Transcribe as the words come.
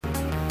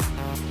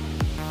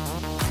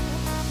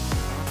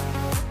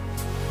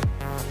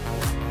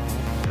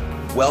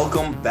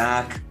Welcome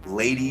back,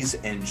 ladies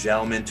and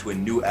gentlemen, to a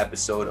new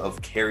episode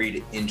of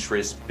Carried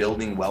Interest,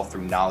 Building Wealth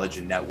Through Knowledge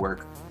and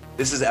Network.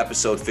 This is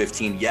episode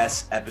 15.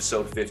 Yes,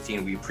 episode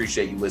 15. We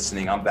appreciate you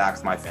listening. I'm back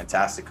with my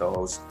fantastic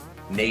co-hosts,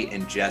 Nate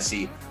and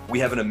Jesse. We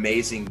have an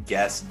amazing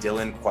guest,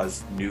 Dylan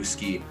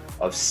Kwasniewski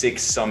of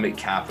Six Summit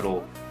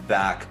Capital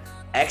back.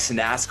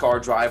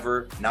 Ex-NASCAR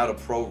driver, now a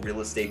pro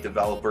real estate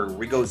developer.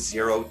 We go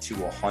 0 to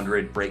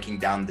 100, breaking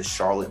down the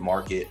Charlotte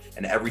market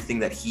and everything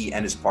that he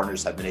and his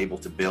partners have been able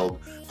to build.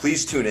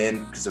 Please tune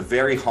in because a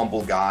very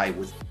humble guy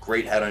with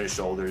great head on his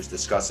shoulders,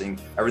 discussing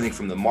everything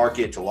from the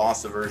market to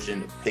loss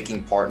aversion,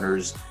 picking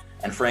partners,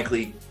 and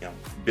frankly,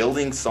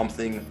 building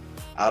something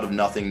out of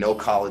nothing, no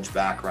college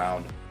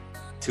background.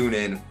 Tune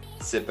in,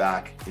 sit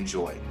back,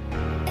 enjoy.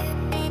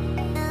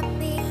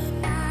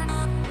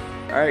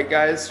 All right,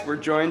 guys, we're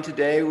joined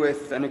today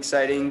with an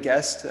exciting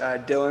guest,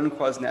 Dylan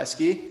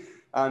Kwasniewski.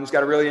 He's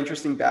got a really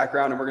interesting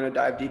background, and we're going to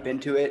dive deep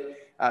into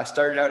it.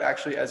 Started out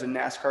actually as a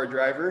NASCAR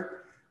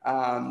driver,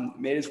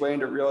 made his way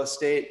into real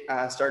estate,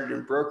 started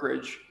in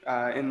brokerage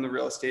in the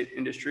real estate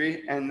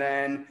industry, and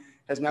then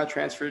has now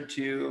transferred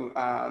to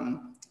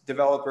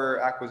developer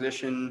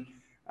acquisition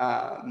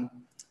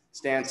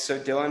stance. So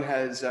Dylan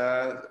has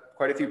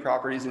quite a few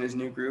properties in his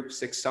new group,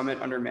 Six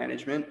Summit under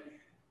management.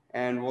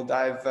 And we'll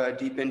dive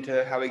deep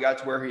into how he got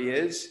to where he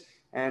is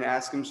and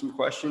ask him some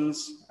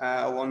questions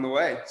along the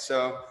way.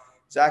 So,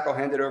 Zach, I'll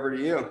hand it over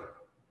to you.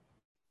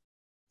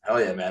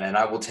 Hell yeah, man. And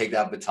I will take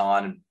that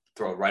baton and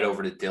throw it right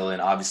over to Dylan.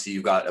 Obviously,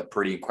 you've got a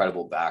pretty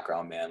incredible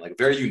background, man. Like,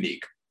 very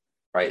unique,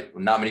 right?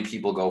 Not many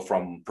people go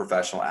from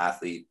professional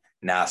athlete,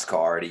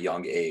 NASCAR at a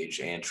young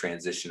age and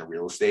transition to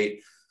real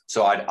estate.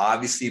 So I'd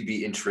obviously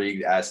be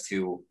intrigued as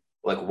to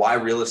why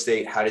real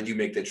estate? How did you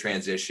make the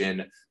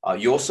transition?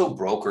 You also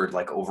brokered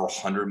over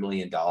 $100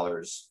 million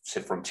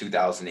from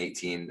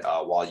 2018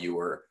 while you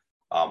were,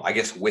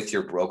 with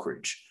your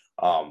brokerage.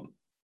 And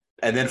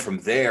then from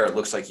there, it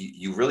looks like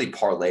you really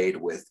parlayed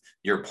with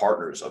your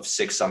partners of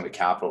Six Summit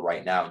Capital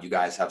right now. You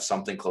guys have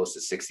something close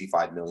to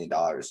 $65 million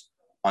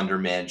under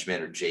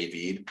management or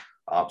JV'd.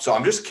 So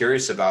I'm just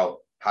curious about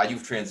how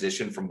you've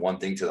transitioned from one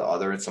thing to the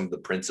other and some of the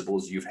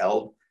principles you've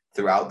held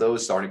throughout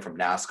those, starting from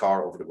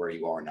NASCAR over to where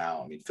you are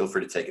now. I mean, feel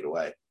free to take it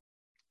away.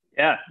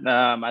 Yeah,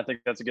 I think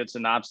that's a good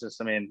synopsis.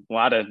 I mean, a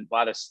lot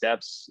of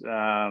steps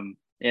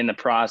in the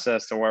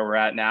process to where we're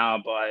at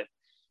now. But,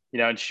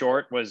 in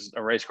short, was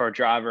a race car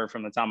driver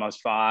from the time I was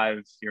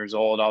 5 years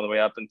old all the way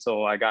up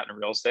until I got into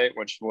real estate,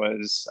 which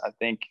was, I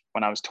think,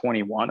 when I was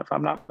 21, if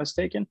I'm not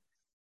mistaken.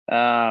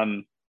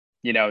 Thought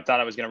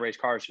I was going to race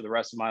cars for the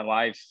rest of my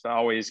life. I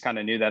always kind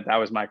of knew that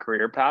was my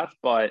career path,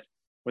 but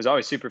was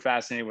always super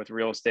fascinated with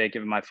real estate,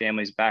 given my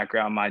family's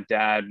background. My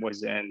dad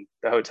was in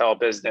the hotel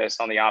business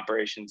on the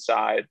operations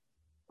side,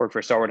 worked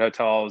for Starwood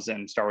Hotels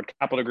and Starwood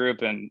Capital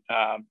Group, and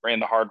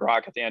ran the Hard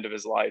Rock at the end of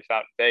his life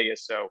out in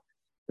Vegas. So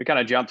we kind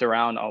of jumped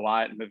around a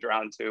lot and moved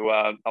around to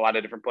a lot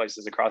of different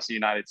places across the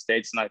United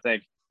States. And I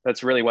think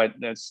that's really what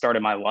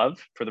started my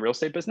love for the real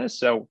estate business.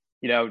 So,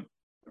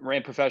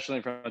 ran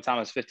professionally from the time I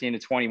was 15 to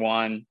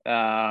 21,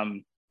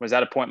 was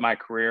at a point in my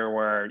career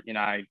where,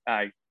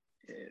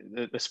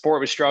 the sport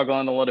was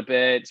struggling a little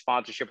bit.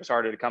 Sponsorship was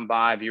harder to come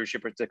by.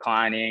 Viewership was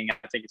declining.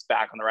 I think it's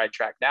back on the right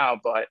track now.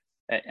 But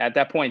at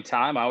that point in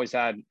time, I always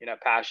had,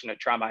 passion to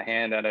try my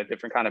hand at a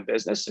different kind of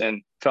business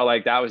and felt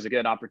like that was a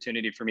good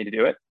opportunity for me to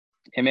do it.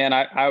 And man,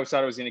 I always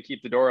thought I was going to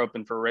keep the door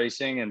open for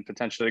racing and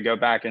potentially go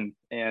back and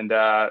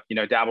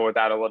dabble with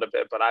that a little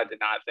bit. But I did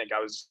not think I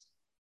was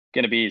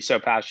going to be so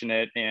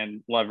passionate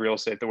and love real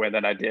estate the way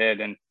that I did.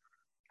 And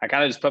I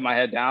kind of just put my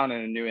head down in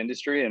a new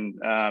industry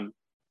and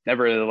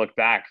never really looked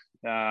back.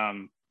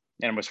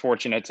 And was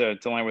fortunate to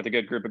land with a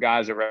good group of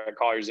guys over at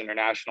Colliers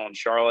International in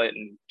Charlotte,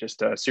 and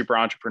just a super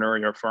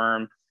entrepreneurial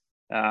firm.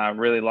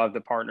 Really loved the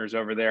partners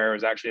over there. It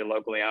was actually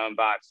locally owned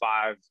by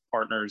 5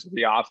 partners of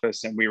the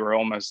office, and we were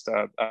almost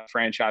a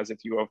franchise,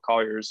 if you will, of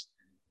Colliers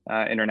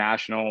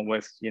International,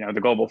 with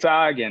the global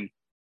flag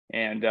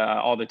and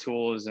all the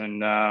tools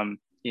and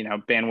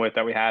bandwidth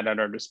that we had at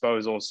our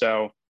disposal.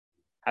 So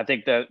I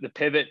think the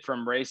pivot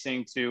from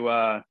racing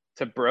to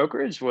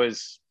brokerage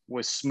was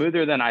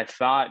smoother than I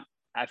thought.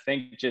 I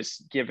think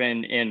just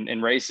given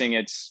in racing,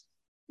 it's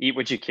eat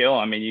what you kill.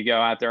 I mean, you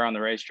go out there on the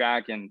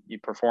racetrack and you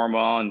perform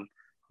well, and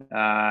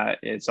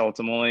it's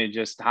ultimately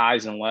just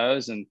highs and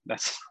lows. And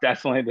that's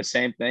definitely the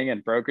same thing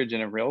in brokerage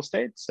and in real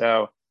estate.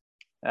 So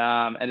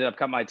ended up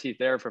cutting my teeth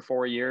there for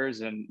 4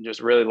 years and just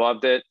really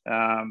loved it.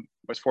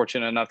 Was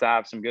fortunate enough to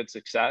have some good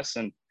success,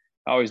 and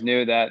I always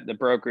knew that the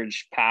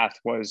brokerage path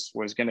was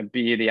going to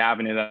be the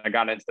avenue that I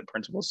got into the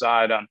principal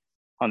side on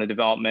the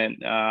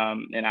development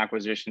and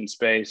acquisition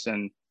space.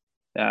 And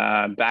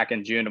back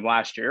in June of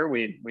last year,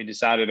 we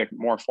decided to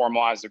more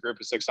formalize the group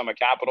of Six Summit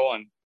Capital,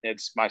 and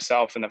it's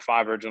myself and the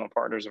 5 original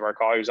partners of our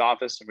Colliers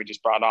office. And we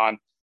just brought on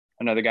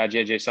another guy,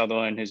 JJ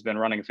Sutherland, who's been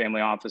running a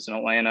family office in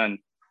Atlanta, and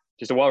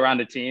just a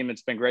well-rounded team.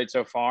 It's been great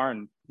so far,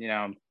 and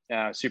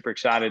super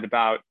excited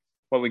about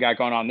what we got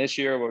going on this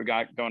year, what we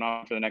got going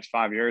on for the next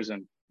 5 years,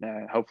 and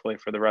hopefully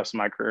for the rest of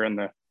my career in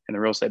the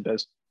real estate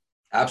biz.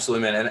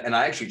 Absolutely, man. And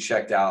I actually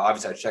checked out,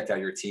 obviously I checked out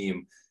your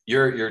team.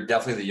 You're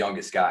definitely the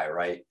youngest guy,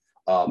 right?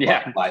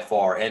 Yeah. By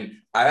far. And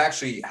I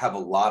actually have a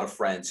lot of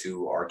friends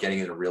who are getting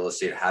into real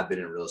estate, have been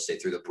in real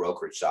estate through the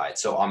brokerage side.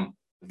 So I'm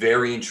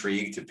very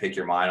intrigued to pick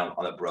your mind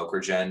on the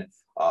brokerage end.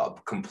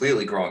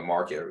 Completely growing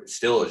market,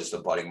 still just a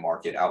budding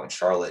market out in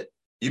Charlotte.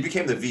 You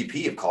became the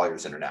VP of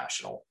Colliers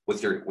International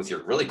with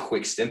your really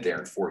quick stint there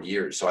in 4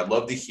 years. So I'd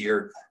love to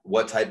hear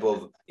what type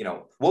of,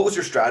 what was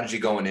your strategy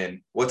going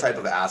in? What type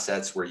of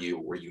assets were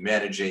you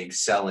managing,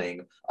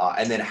 selling,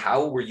 and then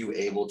how were you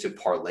able to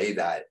parlay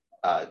that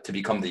to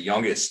become really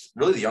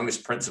the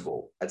youngest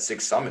principal at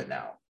Six Summit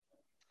now?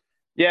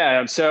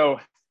 Yeah. So,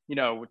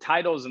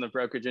 titles in the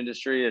brokerage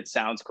industry, it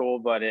sounds cool,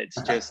 but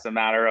it's just a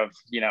matter of,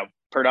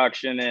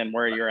 production and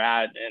where you're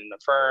at in the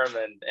firm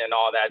and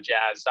all that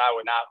jazz. So I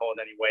would not hold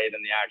any weight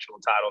in the actual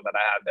title that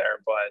I had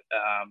there. But,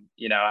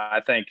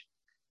 I think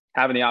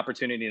having the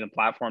opportunity and the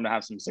platform to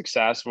have some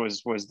success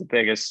was the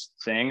biggest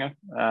thing.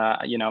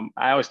 I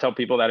always tell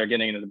people that are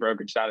getting into the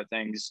brokerage side of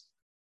things,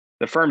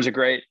 the firms are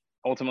great.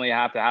 Ultimately, you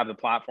have to have the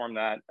platform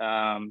that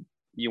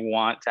you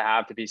want to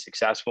have to be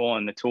successful,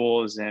 and the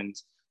tools and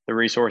the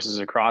resources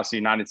across the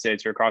United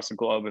States or across the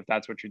globe, if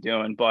that's what you're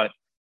doing. But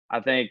I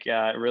think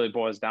it really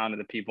boils down to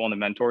the people and the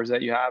mentors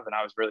that you have. And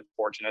I was really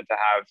fortunate to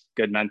have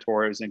good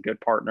mentors and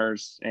good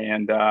partners.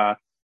 And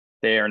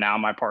they are now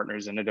my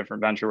partners in a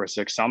different venture with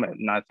Six Summit.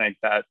 And I think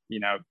that,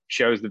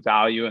 shows the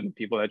value in the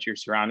people that you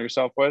surround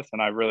yourself with.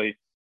 And I really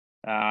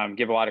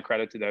give a lot of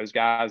credit to those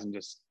guys and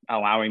just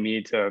allowing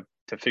me to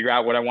figure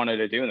out what I wanted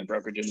to do in the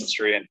brokerage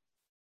industry. And,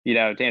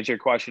 to answer your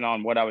question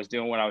on what I was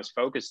doing, what I was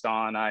focused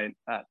on, I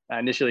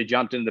initially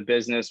jumped into the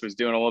business, was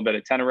doing a little bit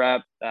of tenant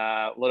rep,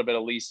 a little bit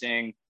of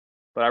leasing,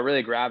 but I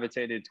really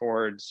gravitated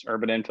towards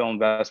urban infill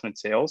investment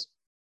sales.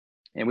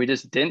 And we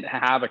just didn't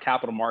have a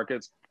capital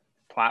markets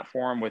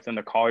platform within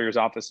the Colliers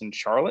office in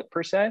Charlotte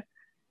per se.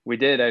 We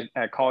did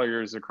at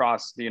Colliers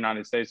across the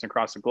United States and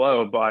across the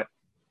globe, but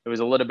it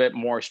was a little bit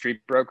more street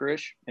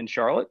brokerish in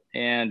Charlotte.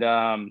 And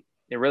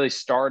it really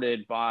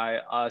started by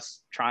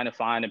us trying to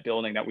find a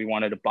building that we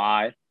wanted to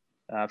buy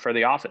for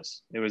the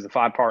office. It was the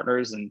 5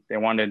 partners, and they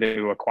wanted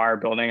to acquire a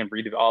building and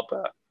redevelop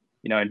a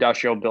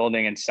industrial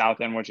building in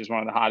South End, which is one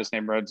of the hottest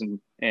neighborhoods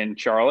in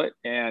Charlotte,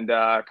 and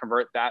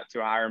convert that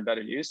to a higher and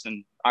better use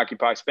and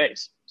occupy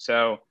space.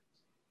 So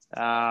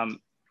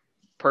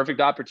perfect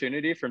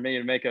opportunity for me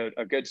to make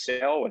a good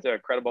sale with a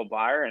credible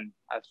buyer. And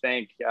I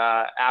think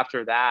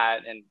after that,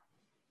 and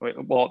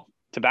well,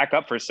 to back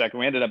up for a second,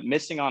 we ended up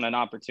missing on an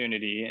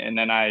opportunity. And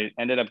then I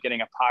ended up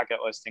getting a pocket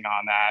listing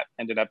on that,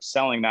 ended up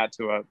selling that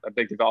to a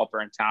big developer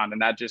in town.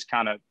 And that just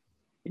kind of,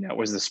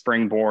 was the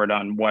springboard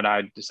on what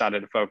I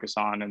decided to focus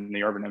on in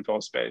the urban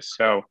infill space.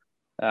 So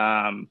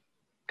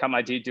cut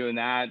my teeth doing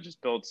that,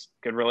 just built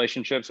good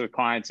relationships with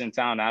clients in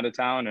town, out of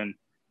town,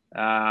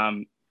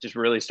 and just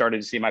really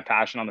started to see my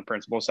passion on the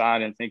principal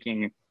side and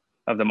thinking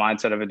of the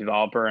mindset of a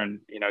developer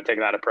and,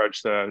 taking that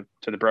approach to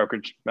the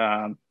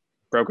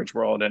brokerage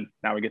world. And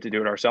now we get to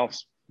do it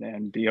ourselves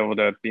and be able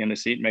to be in the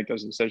seat and make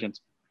those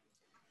decisions.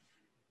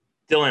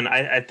 Dylan,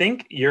 I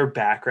think your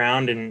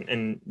background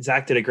and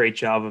Zach did a great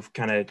job of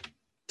kind of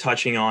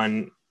touching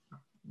on,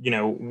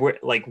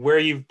 where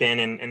you've been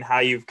and how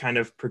you've kind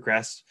of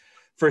progressed.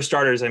 For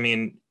starters, I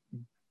mean,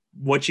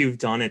 what you've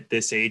done at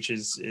this age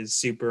is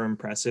super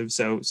impressive.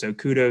 So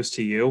kudos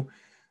to you.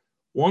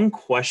 One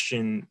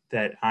question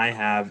that I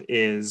have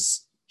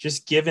is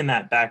just given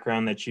that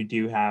background that you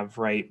do have,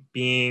 right?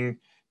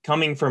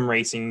 Coming from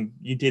racing,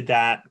 you did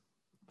that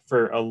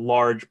for a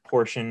large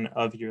portion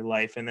of your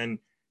life and then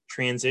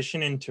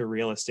transition into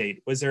real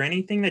estate. Was there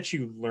anything that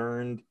you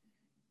learned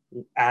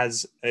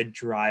as a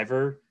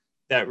driver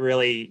that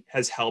really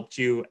has helped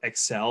you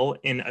excel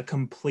in a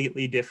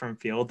completely different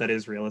field that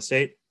is real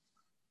estate?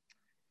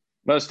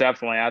 Most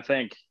definitely. I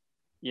think,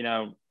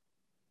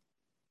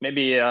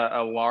 maybe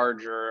a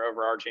larger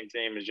overarching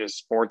theme is just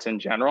sports in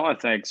general. I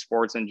think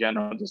sports in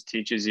general just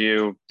teaches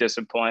you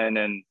discipline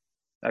and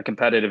a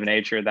competitive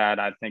nature that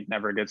I think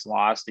never gets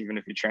lost, even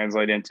if you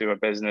translate into a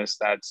business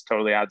that's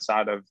totally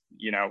outside of,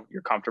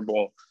 your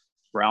comfortable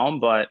realm.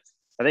 But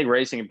I think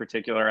racing in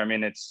particular, I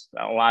mean, it's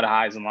a lot of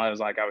highs and lows,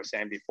 like I was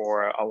saying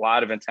before, a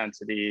lot of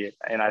intensity.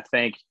 And I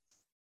think,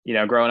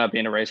 growing up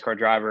being a race car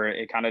driver,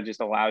 it kind of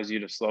just allows you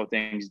to slow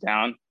things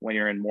down when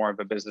you're in more of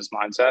a business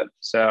mindset.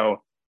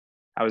 So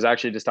I was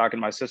actually just talking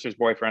to my sister's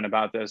boyfriend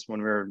about this when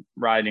we were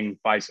riding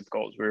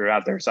bicycles. We were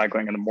out there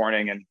cycling in the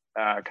morning and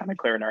kind of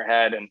clearing our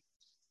head. And,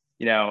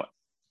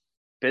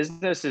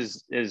 business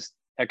is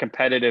a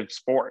competitive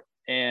sport,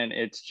 and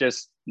it's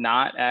just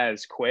not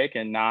as quick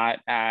and not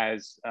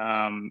as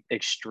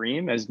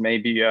extreme as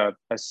maybe a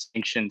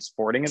sanctioned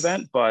sporting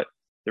event. But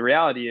the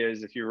reality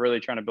is, if you're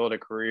really trying to build a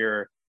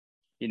career,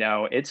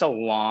 it's a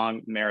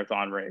long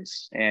marathon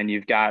race, and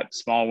you've got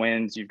small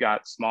wins, you've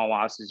got small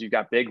losses, you've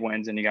got big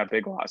wins, and you got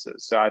big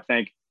losses. So I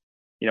think,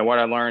 what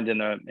I learned in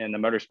the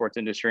motorsports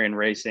industry and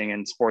racing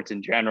and sports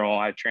in general,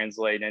 I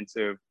translate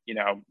into,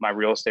 my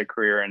real estate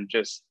career, and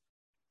just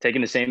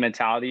taking the same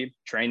mentality,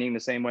 training the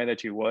same way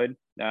that you would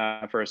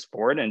for a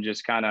sport, and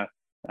just kind of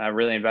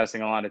really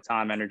investing a lot of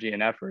time, energy,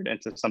 and effort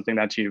into something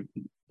that you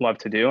love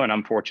to do. And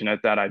I'm fortunate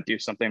that I do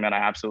something that I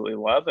absolutely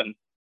love, and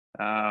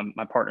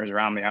my partners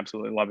around me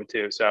absolutely love it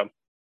too. So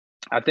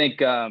I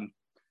think,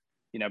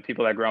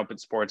 people that grow up in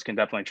sports can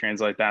definitely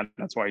translate that.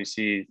 That's why you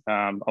see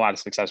a lot of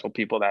successful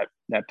people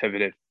that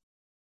pivoted.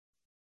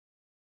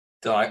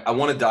 So I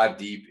want to dive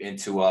deep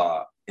into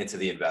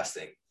the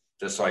investing,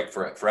 just like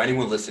for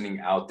anyone listening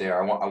out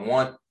there. I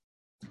want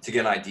to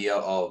get an idea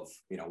of,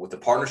 with the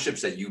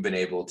partnerships that you've been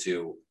able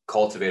to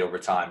cultivate over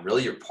time,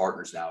 really your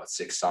partners now at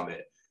Six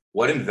Summit,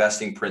 what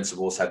investing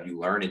principles have you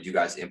learned and you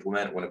guys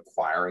implement when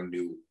acquiring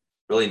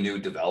new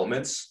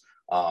developments?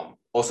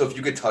 Also, if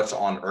you could touch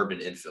on urban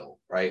infill,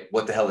 right?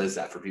 What the hell is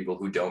that for people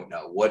who don't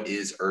know? What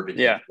is urban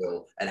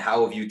infill, and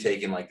how have you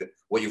taken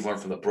what you've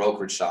learned from the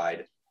brokerage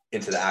side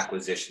into the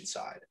acquisition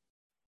side?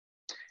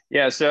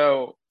 Yeah,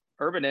 so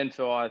urban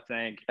infill, I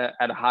think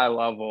at a high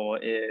level,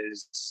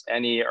 is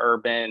any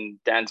urban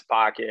dense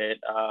pocket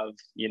of,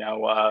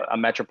 a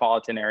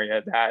metropolitan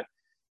area that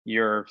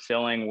you're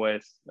filling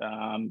with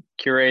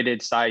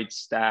curated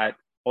sites that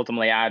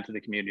ultimately add to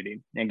the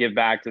community and give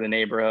back to the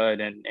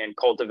neighborhood and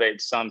cultivate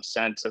some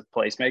sense of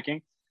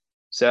placemaking.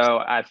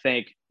 So I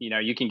think,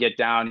 you can get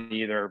down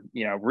either,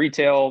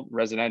 retail,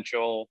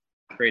 residential,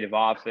 creative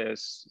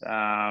office,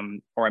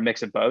 or a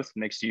mix of both,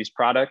 mixed use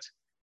product.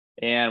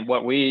 And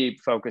what we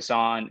focus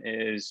on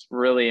is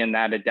really in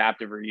that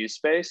adaptive reuse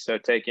space. So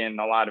taking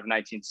a lot of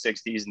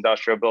 1960s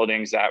industrial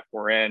buildings that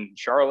were in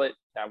Charlotte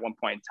at one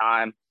point in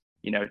time,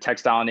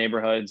 textile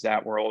neighborhoods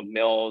that were old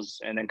mills,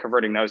 and then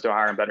converting those to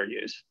higher and better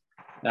use.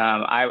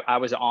 I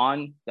was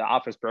on the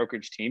office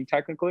brokerage team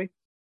technically,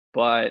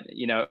 but,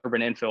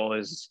 urban infill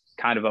is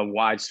kind of a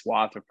wide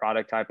swath of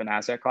product type and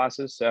asset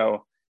classes.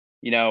 So,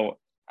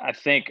 I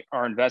think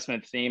our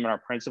investment theme and our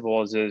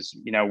principles is,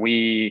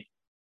 we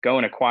go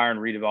and acquire and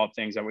redevelop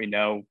things that we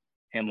know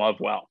and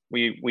love well.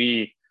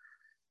 We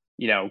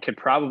could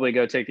probably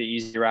go take the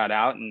easy route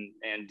out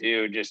and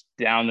do just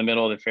down the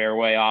middle of the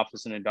fairway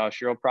office and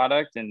industrial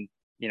product. And,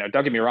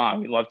 don't get me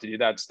wrong, we love to do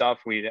that stuff.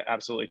 We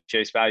absolutely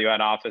chase value add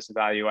office and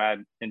value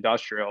add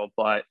industrial,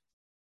 but,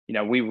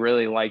 we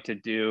really like to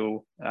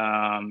do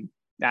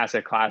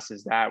asset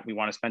classes that we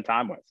want to spend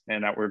time with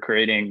and that we're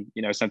creating,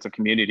 a sense of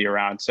community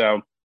around.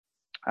 So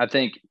I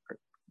think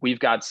we've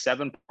got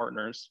 7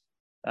 partners,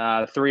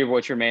 3 of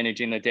which are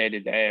managing the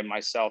day-to-day, and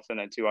myself and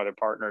then 2 other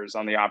partners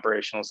on the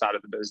operational side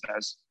of the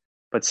business.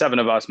 But 7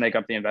 of us make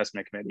up the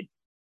investment committee.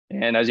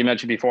 And as you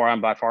mentioned before,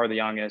 I'm by far the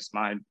youngest.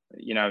 My,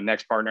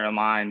 next partner in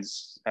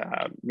line's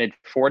mid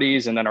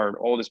 40s, and then our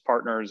oldest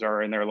partners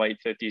are in their late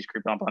 50s,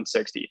 creeping up on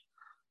 60.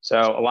 So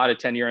a lot of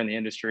tenure in the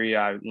industry.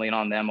 I lean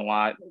on them a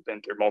lot. I've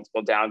been through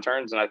multiple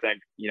downturns, and I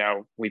think,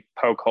 we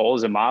poke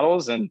holes in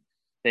models and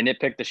they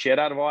nitpick the shit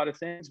out of a lot of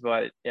things.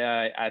 But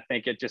I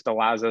think it just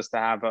allows us to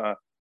have a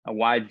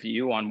wide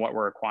view on what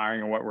we're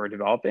acquiring and what we're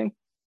developing.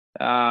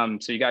 So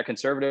you got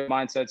conservative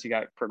mindsets, you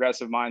got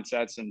progressive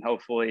mindsets, and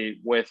hopefully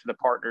with the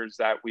partners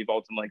that we've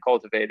ultimately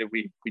cultivated,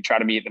 we try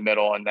to meet in the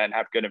middle and then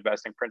have good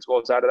investing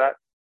principles out of that.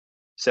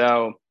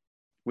 So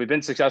we've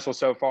been successful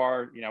so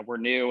far. We're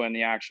new in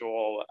the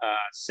actual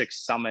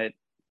Six Summit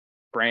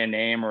brand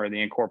name or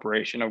the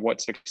incorporation of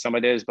what Six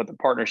Summit is, but the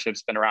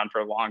partnership's been around for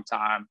a long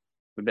time.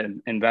 We've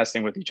been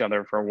investing with each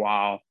other for a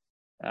while.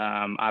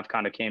 I've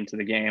kind of came to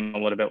the game a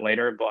little bit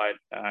later, but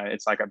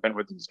it's like I've been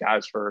with these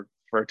guys for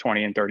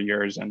 20 and 30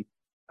 years. And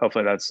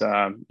hopefully that's,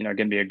 going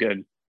to be a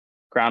good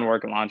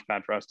groundwork and launch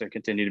pad for us to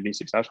continue to be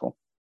successful.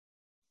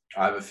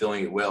 I have a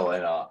feeling it will.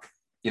 And,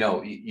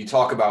 you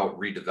talk about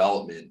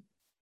redevelopment.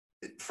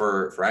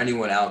 For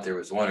anyone out there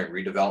who's wondering,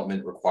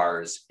 redevelopment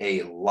requires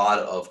a lot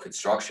of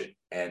construction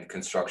and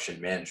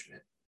construction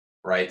management,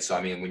 right? So,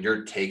 I mean, when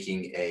you're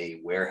taking a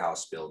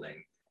warehouse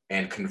building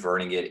and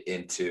converting it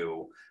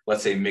into,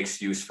 let's say, mixed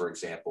use, for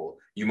example,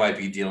 you might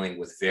be dealing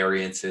with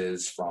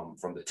variances from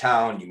the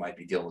town. You might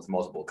be dealing with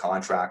multiple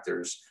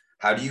contractors.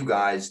 How do you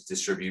guys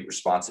distribute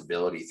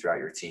responsibility throughout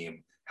your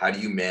team? How do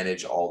you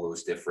manage all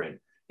those different,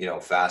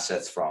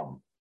 facets,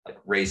 from like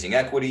raising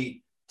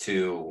equity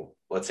to,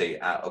 let's say,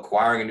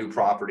 acquiring a new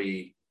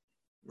property,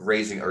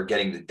 raising or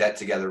getting the debt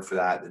together for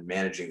that, and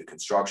managing the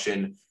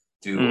construction?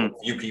 Do a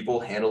few people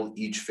handle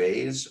each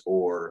phase,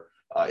 or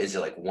is it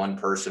like one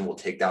person will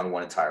take down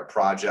one entire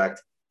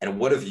project? And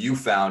what have you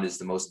found is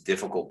the most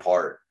difficult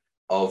part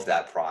of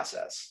that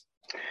process?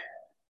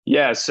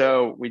 Yeah,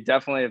 so we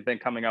definitely have been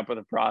coming up with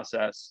a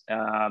process,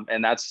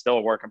 and that's still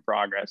a work in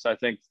progress. I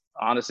think,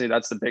 honestly,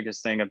 that's the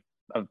biggest thing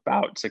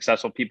about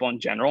successful people in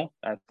general.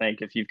 I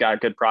think if you've got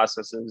good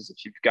processes,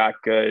 if you've got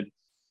good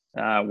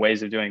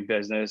ways of doing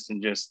business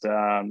and just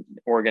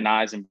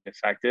organized and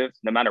effective,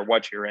 no matter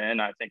what you're in,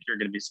 I think you're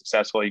going to be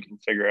successful. You can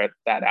figure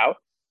that out.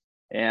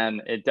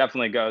 And it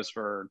definitely goes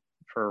for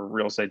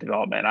real estate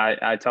development.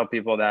 I tell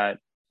people that,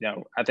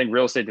 I think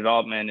real estate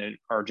development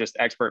are just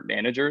expert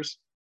managers.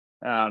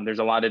 There's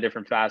a lot of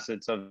different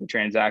facets of the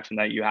transaction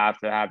that you have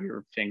to have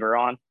your finger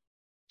on,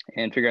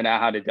 and figuring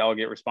out how to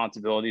delegate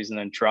responsibilities and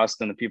then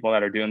trust in the people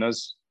that are doing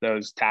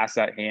those tasks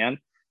at hand,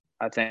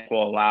 I think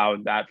will allow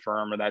that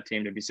firm or that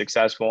team to be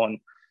successful. And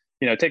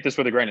take this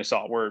with a grain of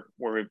salt.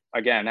 We're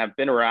again have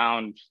been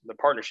around, the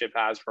partnership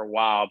has for a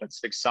while, but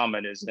Six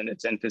Summit is in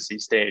its infancy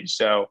stage.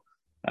 So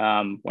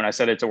when I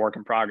said it's a work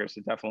in progress,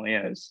 it definitely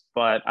is.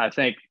 But I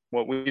think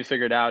what we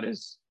figured out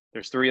is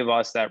there's three of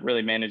us that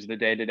really manage the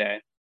day to day,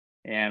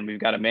 and we've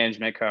got a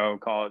management co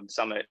called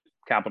Summit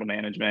Capital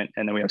Management,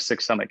 and then we have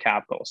Six Summit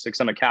Capital. Six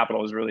Summit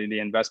Capital is really the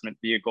investment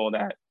vehicle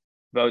that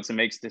votes and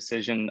makes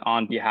decision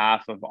on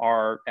behalf of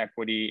our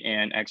equity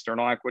and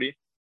external equity.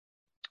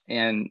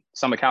 And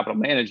Summit Capital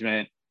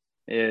Management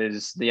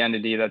is the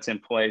entity that's in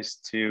place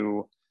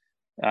to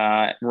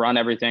run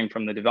everything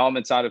from the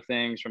development side of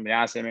things, from the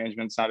asset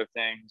management side of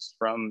things,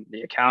 from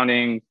the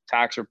accounting,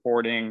 tax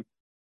reporting,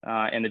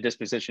 and the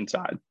disposition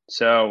side.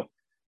 So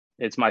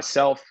it's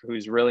myself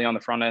who's really on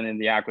the front end in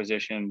the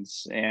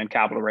acquisitions and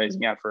capital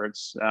raising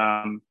efforts,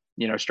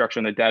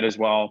 structuring the debt as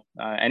well.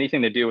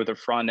 Anything to do with the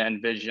front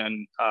end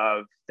vision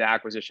of the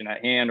acquisition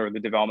at hand or the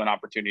development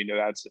opportunity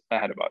that's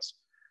ahead of us.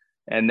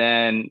 And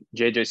then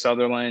JJ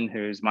Sutherland,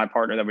 who's my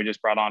partner that we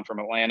just brought on from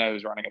Atlanta,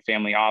 who's running a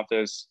family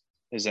office,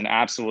 is an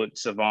absolute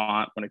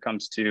savant when it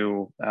comes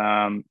to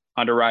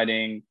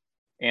underwriting,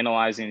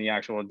 analyzing the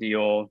actual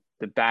deal,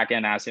 the back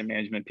end asset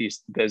management piece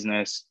of the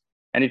business,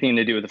 anything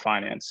to do with the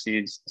finance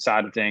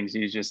side of things.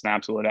 He's just an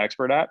absolute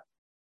expert at,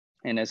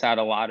 and has had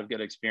a lot of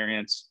good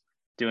experience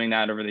doing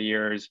that over the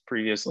years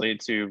previously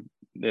to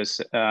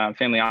this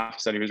family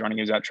office that he was running.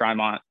 He was at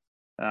Trimont.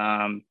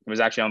 It was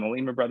actually on the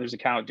Lehman Brothers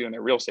account doing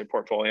their real estate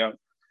portfolio.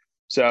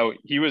 So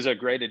he was a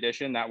great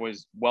addition that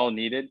was well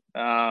needed.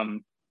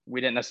 We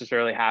didn't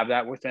necessarily have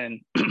that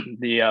within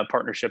the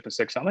partnership of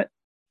Six Summit.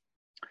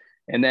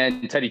 And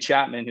then Teddy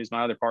Chapman, who's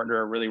my other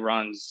partner, really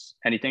runs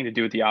anything to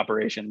do with the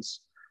operations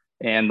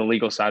and the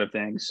legal side of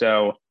things.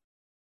 So,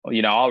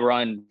 I'll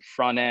run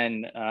front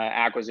end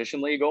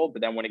acquisition legal,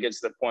 but then when it gets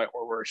to the point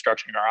where we're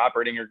structuring our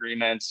operating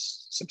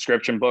agreements,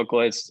 subscription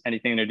booklets,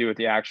 anything to do with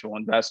the actual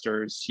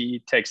investors,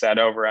 he takes that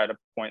over at a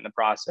point in the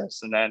process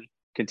and then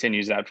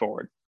continues that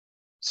forward.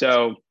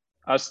 So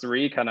us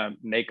three kind of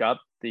make up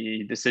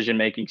the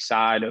decision-making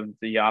side of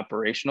the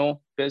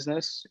operational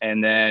business.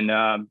 And then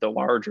the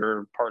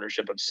larger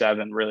partnership of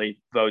seven really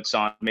votes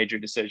on major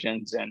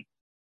decisions and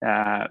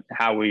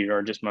how we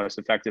are just most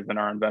effective in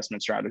our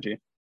investment strategy.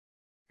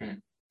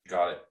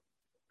 Got it.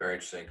 Very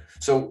interesting.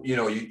 So,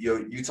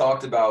 you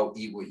talked about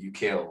eat what you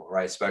kill,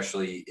 right?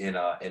 Especially in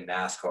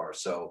NASCAR.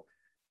 So,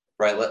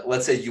 right,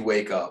 let's say you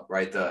wake up,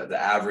 right? The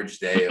average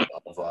day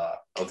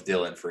of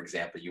Dylan, for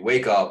example, you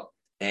wake up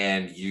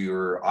and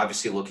you're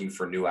obviously looking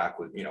for new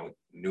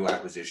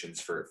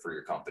acquisitions for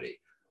your company.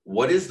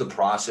 What is the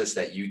process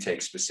that you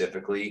take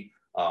specifically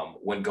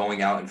when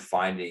going out and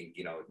finding,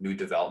 new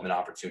development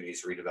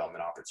opportunities,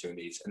 redevelopment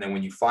opportunities? And then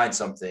when you find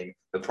something,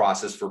 the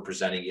process for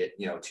presenting it,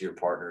 to your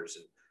partners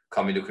and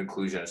coming to a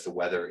conclusion as to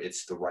whether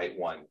it's the right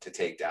one to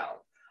take down.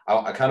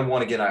 I kind of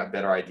want to get a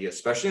better idea,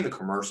 especially in the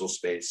commercial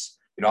space.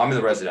 I'm in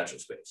the residential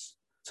space.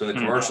 So in the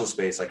commercial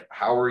space, like,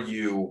 how are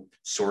you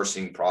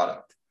sourcing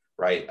product,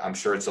 right? I'm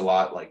sure it's a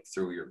lot like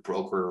through your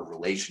broker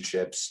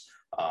relationships.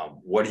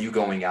 What are you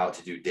going out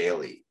to do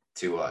daily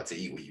to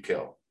eat what you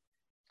kill?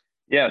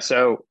 Yeah.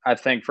 So I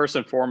think first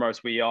and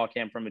foremost, we all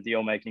came from a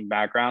deal making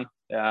background,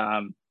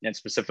 and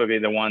specifically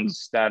the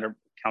ones that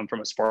come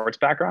from a sports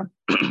background.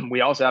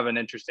 We also have an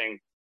interesting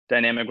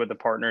dynamic with the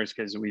partners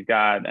because we've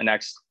got an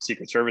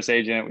ex-Secret Service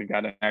agent, we've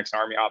got an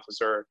ex-Army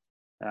officer,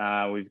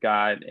 we've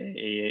got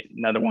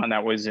another one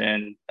that was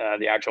in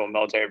the actual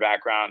military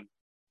background.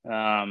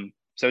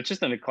 So it's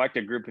just an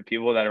eclectic group of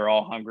people that are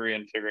all hungry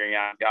and figuring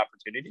out the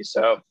opportunity.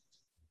 So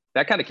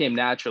that kind of came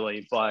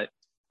naturally. But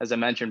as I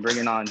mentioned,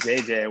 bringing on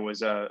JJ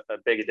was a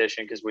big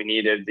addition because we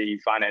needed the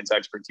finance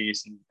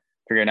expertise and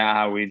figuring out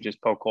how we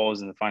just poke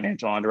holes in the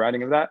financial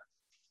underwriting of that.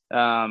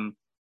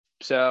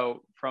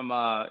 So from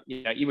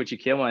eat what you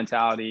kill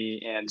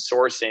mentality and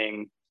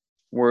sourcing,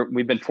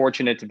 we've been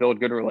fortunate to build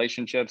good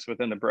relationships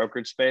within the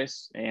brokerage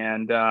space,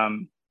 and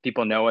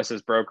people know us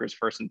as brokers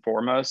first and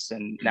foremost.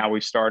 And now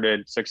we've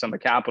started Six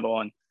Summit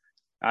Capital, and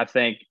I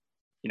think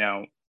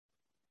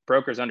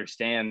brokers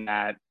understand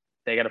that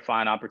they got to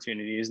find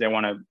opportunities. They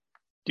want to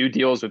do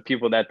deals with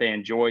people that they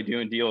enjoy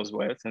doing deals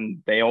with,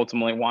 and they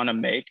ultimately want to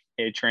make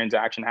a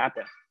transaction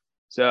happen.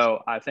 So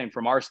I think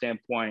from our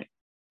standpoint,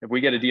 if we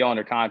get a deal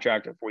under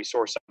contract, if we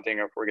source something,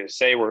 or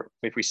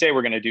if we say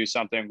we're going to do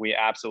something, we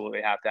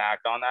absolutely have to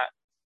act on that.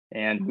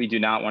 And we do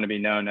not want to be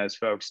known as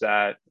folks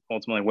that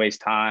ultimately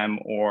waste time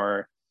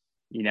or,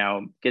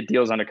 get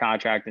deals under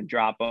contract and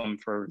drop them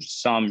for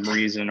some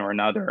reason or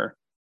another.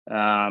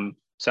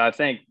 So I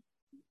think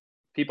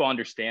people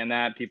understand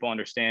that. People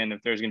understand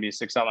if there's going to be a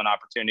Six Summit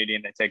opportunity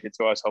and they take it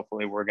to us,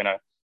 hopefully we're going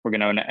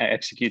to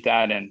execute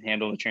that and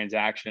handle the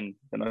transaction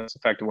the most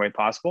effective way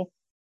possible.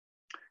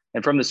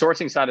 And from the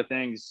sourcing side of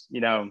things,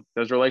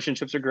 those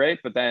relationships are great,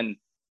 but then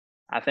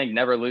I think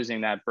never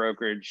losing that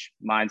brokerage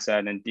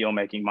mindset and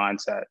deal-making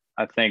mindset.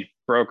 I think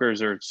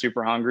brokers are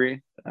super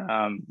hungry.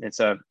 It's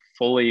a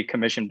fully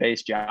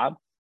commission-based job,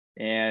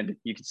 and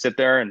you can sit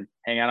there and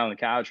hang out on the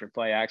couch or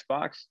play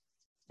Xbox.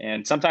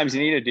 And sometimes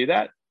you need to do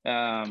that,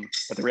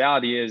 But the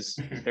reality is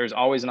there's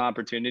always an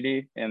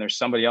opportunity, and there's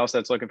somebody else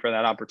that's looking for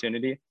that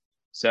opportunity.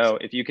 So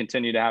if you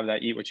continue to have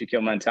that eat what you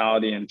kill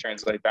mentality and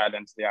translate that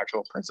into the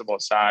actual principal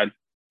side,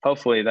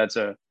 hopefully that's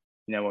a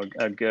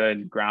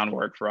good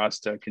groundwork for us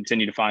to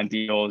continue to find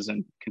deals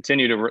and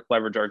continue to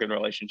leverage our good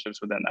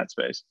relationships within that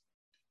space.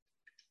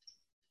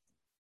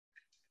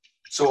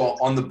 So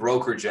on the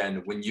brokerage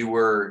end, when you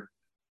were,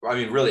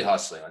 really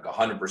hustling, like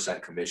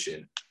 100%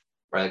 commission,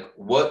 right? Like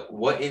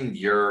what in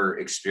your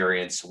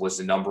experience was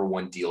the number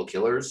one deal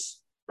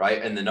killers,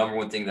 right? And the number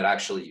one thing that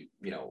actually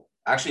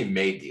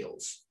made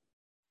deals,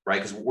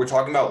 right? Because we're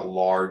talking about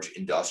large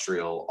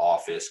industrial,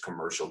 office,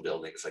 commercial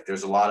buildings. Like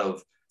there's a lot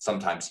of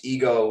sometimes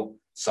ego,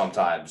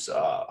 sometimes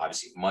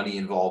obviously money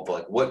involved, but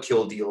like what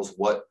killed deals?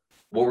 What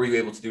were you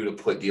able to do to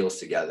put deals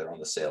together on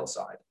the sales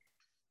side?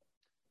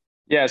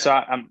 Yeah, so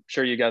I'm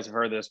sure you guys have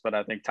heard this, but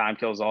I think time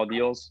kills all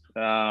deals.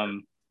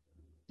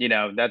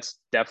 That's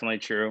definitely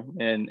true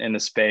in the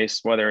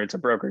space, whether it's a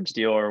brokerage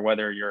deal or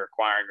whether you're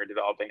acquiring or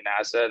developing an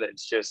asset.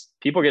 It's just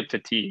people get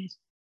fatigued,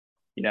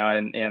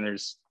 and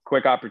there's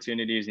quick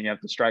opportunities and you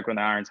have to strike when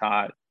the iron's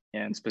hot.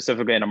 And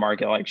specifically in a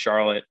market like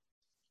Charlotte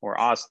or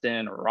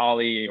Austin or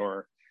Raleigh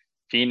or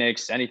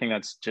Phoenix, anything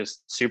that's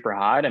just super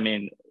hot.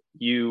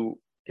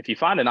 If you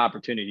find an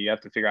opportunity, you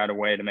have to figure out a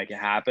way to make it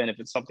happen if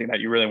it's something that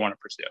you really want to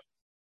pursue.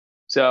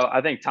 So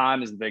I think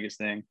time is the biggest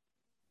thing.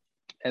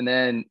 And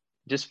then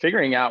just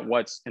figuring out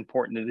what's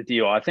important to the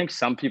deal. I think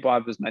some people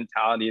have this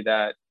mentality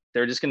that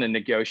they're just going to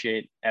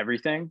negotiate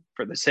everything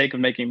for the sake of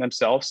making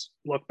themselves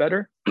look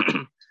better.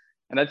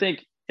 And I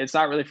think it's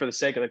not really for the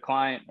sake of the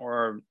client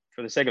or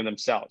for the sake of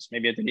themselves.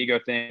 Maybe it's an ego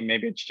thing.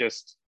 Maybe it's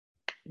just,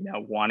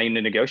 wanting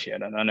to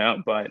negotiate. I don't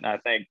know. But I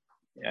think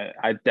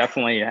I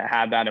definitely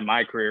had that in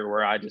my career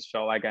where I just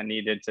felt like I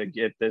needed to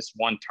get this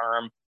one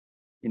term,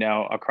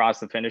 across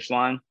the finish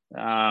line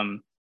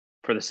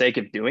for the sake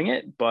of doing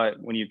it. But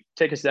when you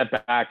take a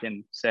step back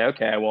and say,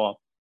 okay, well,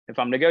 if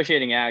I'm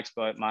negotiating X,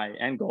 but my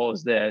end goal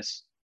is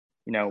this,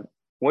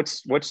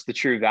 what's the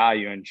true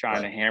value in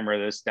trying to hammer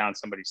this down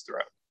somebody's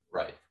throat?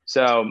 Right.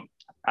 So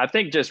I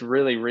think just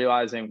really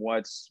realizing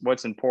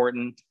what's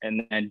important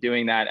and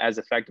doing that as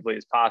effectively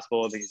as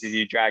possible, because if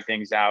you drag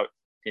things out,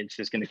 it's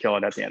just going to kill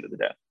it at the end of the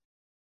day.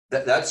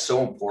 That's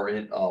so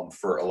important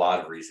for a lot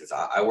of reasons.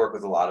 I work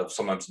with a lot of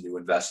sometimes new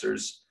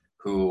investors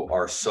who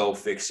are so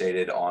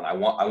fixated on, I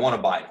want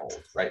to buy and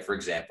hold, right? For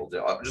example,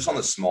 just on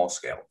the small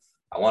scale,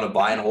 I want to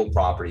buy and hold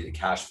property that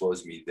cash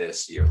flows me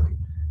this yearly,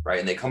 right?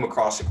 And they come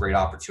across a great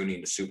opportunity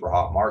in a super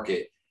hot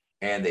market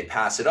and they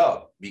pass it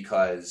up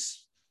because,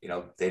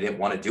 they didn't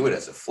want to do it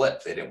as a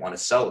flip. They didn't want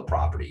to sell the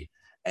property.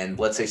 And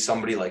let's say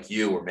somebody like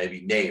you, or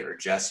maybe Nate or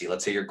Jesse,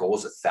 let's say your goal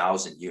is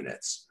 1,000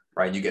 units,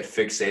 right? And you get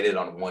fixated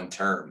on one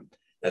term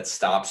that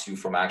stops you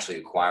from actually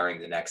acquiring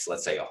the next,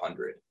 let's say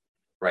 100,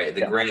 right?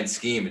 The grand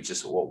scheme, it's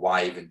just, well,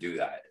 why even do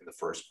that in the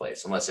first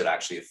place, unless it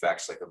actually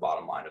affects like the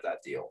bottom line of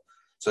that deal.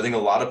 So I think a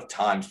lot of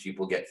times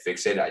people get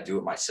fixated. I do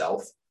it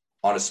myself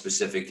on a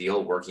specific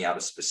deal, working out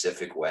a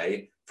specific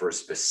way for a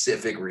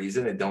specific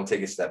reason, and don't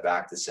take a step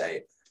back to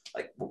say,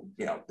 like,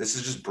 this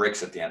is just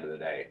bricks at the end of the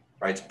day,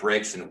 right? It's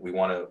bricks, and we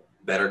want to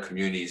better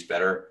communities,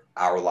 better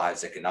our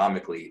lives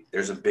economically.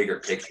 There's a bigger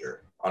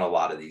picture on a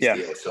lot of these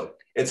deals. So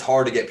it's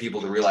hard to get people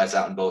to realize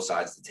that on both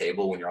sides of the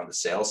table when you're on the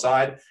sales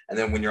side. And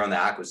then when you're on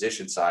the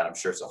acquisition side, I'm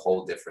sure it's a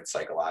whole different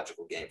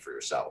psychological game for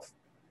yourself.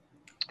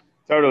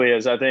 Totally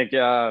is. I think,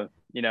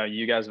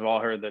 you guys have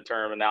all heard the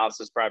term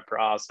analysis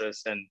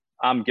paralysis, and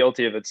I'm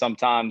guilty of it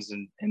sometimes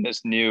in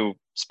this new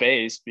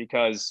space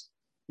because,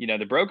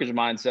 the brokerage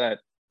mindset,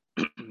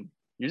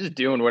 you're just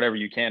doing whatever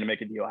you can to make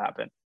a deal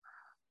happen.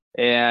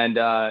 And,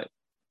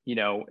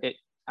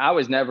 I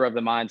was never of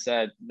the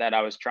mindset that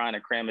I was trying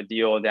to cram a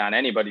deal down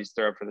anybody's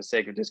throat for the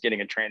sake of just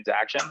getting a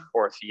transaction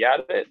or a fee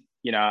out of it.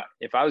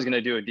 If I was going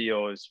to do a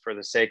deal, it was for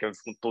the sake of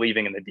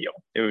believing in the deal.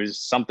 It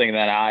was something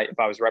that if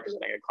I was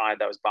representing a client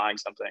that was buying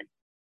something,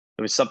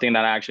 it was something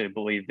that I actually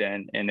believed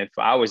in. And if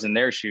I was in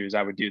their shoes,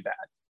 I would do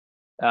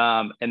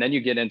that. And then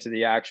you get into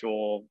the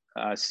actual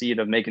seat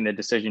of making the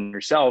decision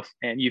yourself,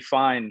 and you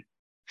find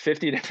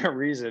 50 different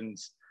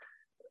reasons,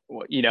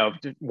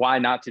 why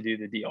not to do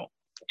the deal.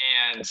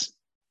 And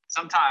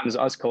sometimes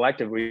us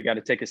collectively, we got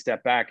to take a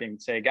step back and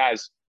say,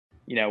 guys,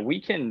 we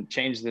can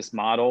change this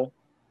model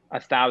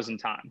 1,000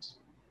 times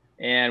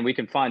and we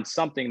can find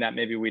something that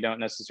maybe we don't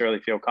necessarily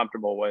feel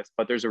comfortable with,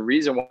 but there's a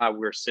reason why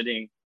we're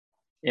sitting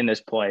in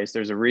this place.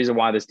 There's a reason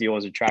why this deal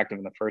is attractive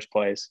in the first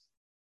place.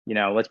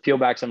 Let's peel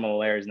back some of the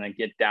layers and then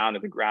get down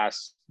to the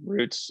grass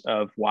roots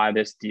of why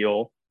this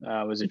deal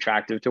was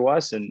attractive to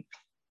us. And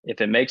if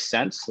it makes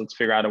sense, let's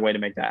figure out a way to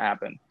make that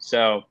happen.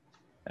 So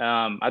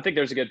I think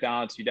there's a good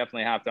balance. You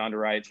definitely have to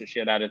underwrite the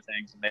shit out of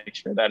things and make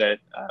sure that it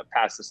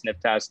passes the sniff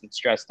test and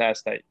stress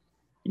test that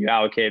you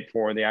allocate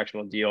for the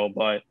actual deal.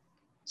 But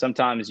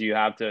sometimes you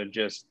have to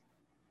just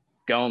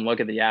go and look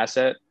at the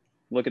asset,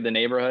 look at the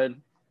neighborhood,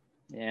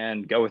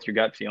 and go with your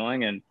gut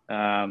feeling. And,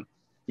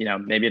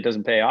 maybe it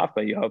doesn't pay off,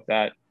 but you hope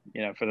that,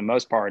 for the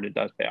most part, it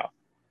does pay off.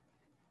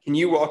 Can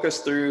you walk us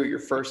through your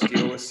first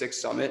deal with Six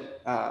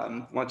Summit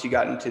once you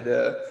got into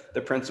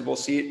the principal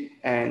seat,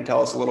 and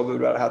tell us a little bit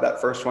about how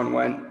that first one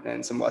went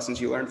and some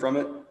lessons you learned from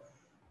it?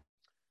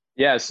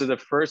 Yeah, so the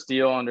first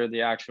deal under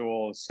the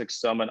actual Six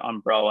Summit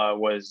umbrella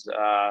was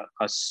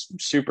a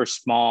super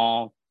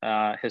small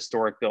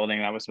historic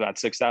building that was about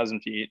 6,000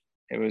 feet.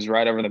 It was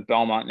right over the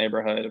Belmont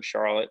neighborhood of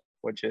Charlotte,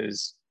 which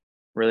is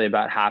really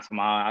about half a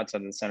mile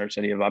outside the center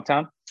city of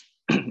Uptown.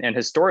 And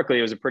historically,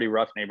 it was a pretty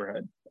rough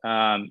neighborhood.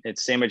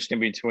 It's sandwiched in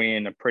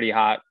between a pretty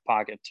hot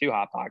pocket, two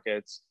hot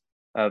pockets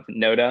of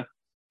NODA,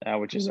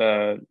 which is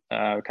a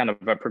kind of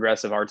a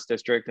progressive arts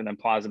district, and then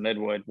Plaza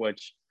Midwood,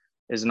 which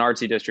is an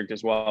artsy district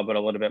as well, but a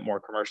little bit more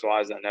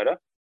commercialized than NODA.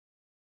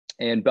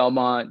 And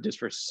Belmont, just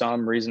for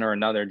some reason or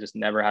another, just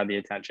never had the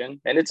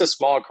attention. And it's a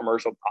small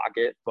commercial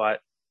pocket, but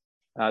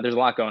there's a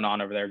lot going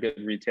on over there. Good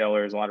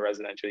retailers, a lot of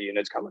residential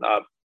units coming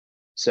up.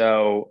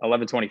 So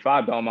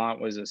 1125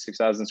 Belmont was a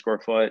 6,000 square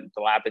foot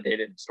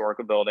dilapidated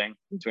historical building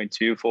between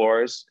two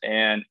floors.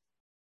 And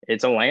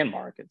it's a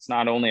landmark. It's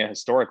not only a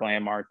historic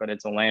landmark, but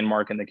it's a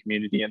landmark in the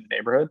community and the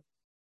neighborhood.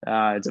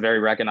 It's a very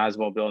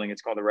recognizable building.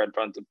 It's called the Red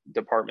Front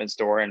Department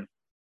Store. And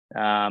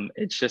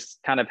it's just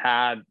kind of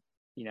had,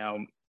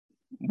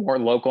 more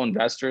local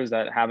investors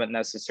that haven't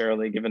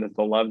necessarily given it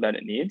the love that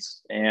it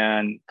needs.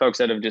 And folks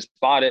that have just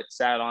bought it,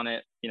 sat on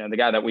it. The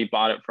guy that we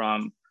bought it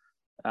from,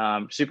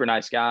 super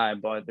nice guy,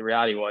 but the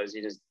reality was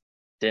he just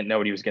didn't know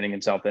what he was getting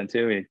himself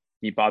into.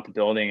 He bought the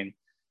building and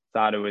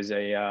thought it was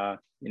an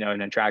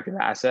attractive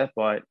asset,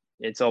 but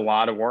it's a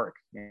lot of work.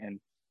 And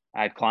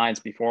I had clients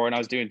before when I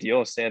was doing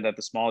deals say that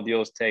the small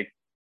deals take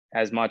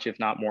as much, if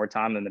not more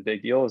time than the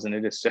big deals. And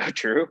it is so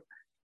true.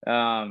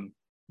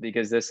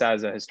 Because this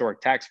has a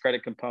historic tax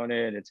credit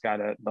component. It's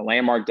got the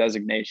landmark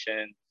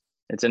designation.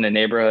 It's in a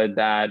neighborhood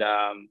that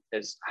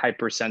is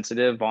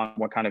hypersensitive on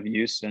what kind of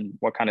use and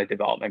what kind of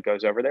development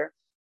goes over there.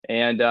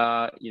 And,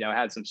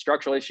 had some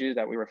structural issues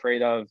that we were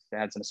afraid of. It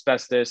had some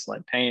asbestos,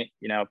 lead paint,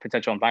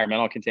 potential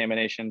environmental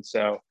contamination.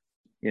 So,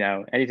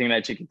 anything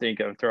that you can think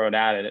of, throw it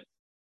at it.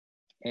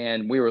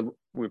 And we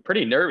were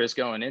pretty nervous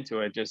going into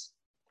it, just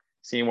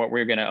seeing what we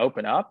were going to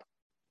open up.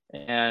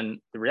 And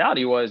the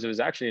reality was it was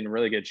actually in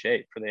really good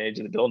shape for the age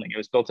of the building. It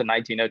was built in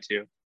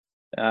 1902.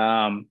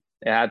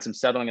 It had some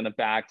settling in the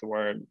back to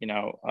where,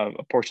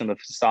 a portion of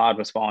the facade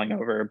was falling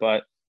over,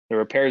 but the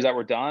repairs that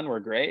were done were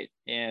great.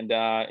 And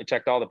it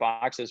checked all the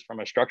boxes from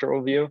a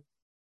structural view.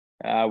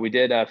 We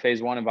did a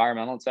phase 1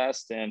 environmental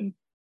test, and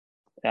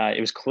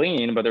it was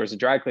clean, but there was a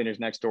dry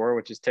cleaners next door,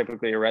 which is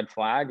typically a red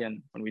flag.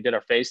 And when we did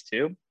our phase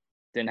 2,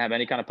 didn't have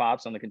any kind of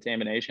pops on the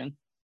contamination.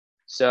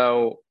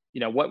 So,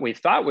 what we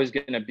thought was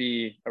going to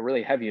be a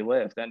really heavy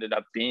lift ended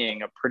up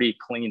being a pretty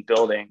clean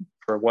building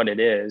for what it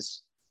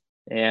is.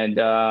 And,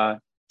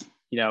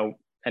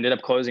 ended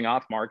up closing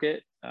off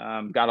market,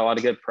 got a lot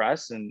of good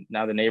press. And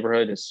now the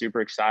neighborhood is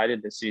super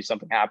excited to see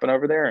something happen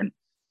over there. And,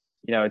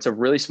 it's a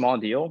really small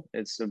deal.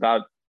 It's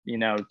about,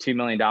 $2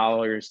 million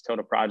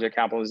total project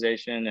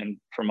capitalization. And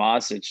from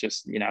us, it's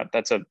just,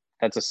 that's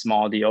a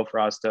small deal for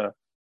us to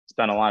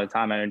spend a lot of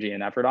time, energy,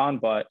 and effort on.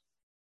 But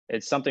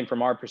it's something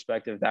from our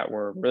perspective that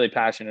we're really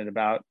passionate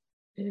about.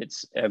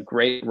 It's a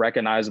great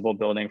recognizable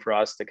building for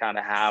us to kind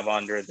of have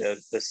under the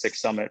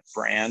Six Summit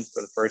brand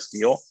for the first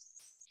deal.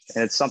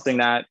 And it's something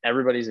that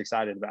everybody's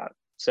excited about.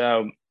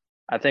 So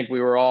I think we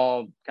were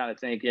all kind of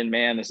thinking,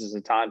 man, this is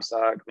a time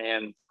suck,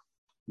 man,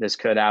 this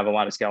could have a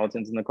lot of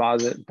skeletons in the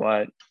closet,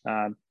 but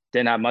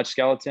didn't have much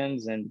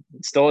skeletons, and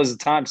it still is a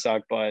time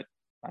suck, but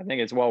I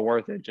think it's well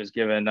worth it, just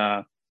given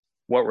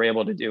what we're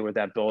able to do with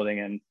that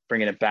building and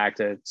bringing it back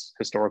to its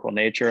historical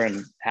nature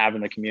and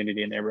having the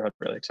community and neighborhood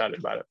really excited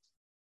about it.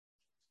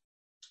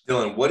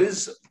 Dylan, what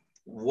is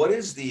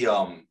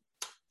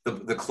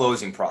the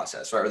closing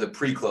process, right? Or the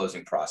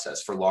pre-closing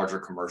process for larger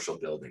commercial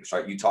buildings,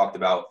 right? You talked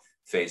about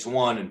phase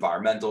 1,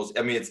 environmentals.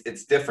 I mean,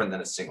 it's different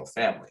than a single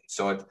family.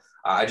 So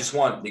I just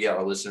want to get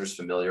our listeners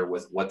familiar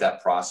with what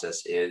that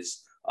process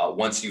is.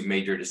 Once you've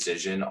made your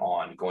decision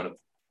on going to,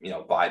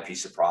 buy a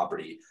piece of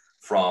property,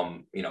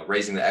 from,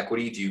 raising the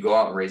equity, do you go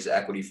out and raise the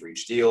equity for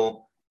each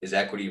deal? Is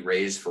equity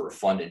raised for a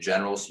fund in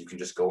general, so you can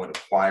just go and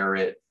acquire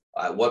it?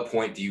 At what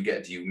point do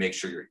you make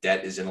sure your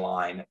debt is in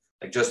line?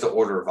 Like, just the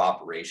order of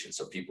operation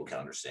so people can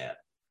understand.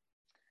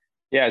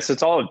 Yeah, so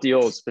it's all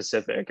deal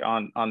specific.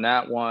 On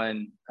that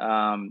one,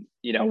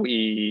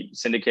 we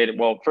syndicated.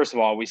 Well, first of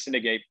all, we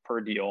syndicate per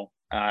deal.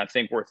 I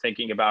think we're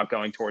thinking about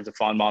going towards a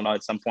fund model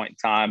at some point in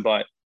time,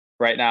 but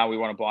right now we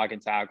want to block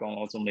and tackle and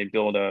ultimately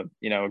build a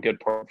good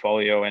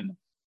portfolio and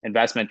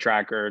investment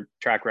track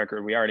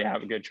record. We already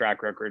have a good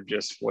track record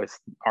just with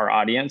our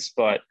audience,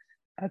 but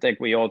I think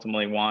we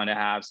ultimately want to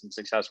have some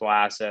successful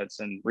assets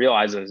and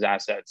realize those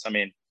assets. I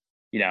mean,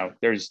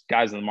 there's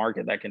guys in the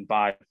market that can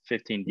buy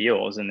 15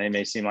 deals and they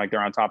may seem like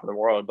they're on top of the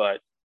world, but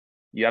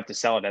you have to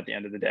sell it at the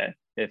end of the day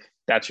if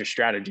that's your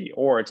strategy,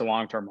 or it's a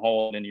long-term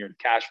hold and you're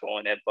cash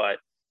flowing it. But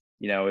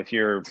if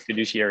your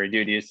fiduciary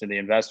duty is to the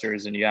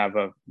investors and you have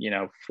a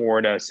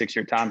 4 to 6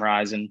 year time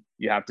horizon,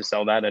 you have to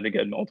sell that at a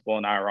good multiple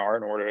in IRR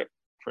in order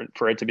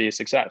for it to be a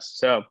success.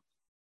 So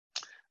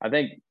I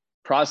think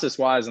process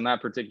wise on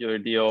that particular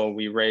deal,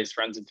 we raised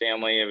friends and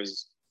family. It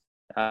was,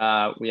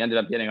 we ended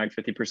up getting like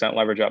 50%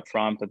 leverage up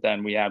front, but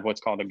then we had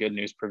what's called a good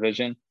news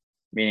provision,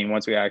 meaning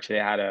once we actually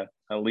had a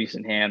lease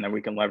in hand, that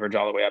we can leverage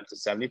all the way up to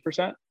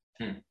 70%.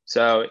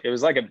 So it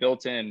was like a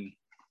built-in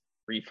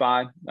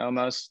refi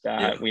almost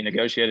that we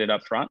negotiated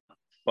up front,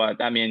 but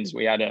that means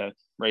we had to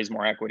raise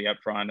more equity up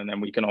front, and then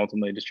we can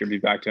ultimately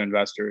distribute back to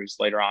investors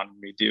later on when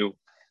we do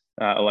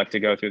elect to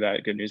go through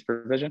that good news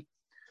provision.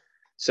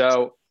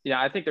 So,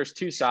 I think there's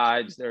two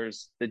sides.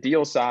 There's the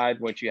deal side,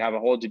 which you have a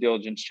whole due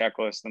diligence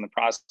checklist and the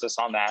process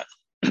on that.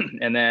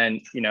 And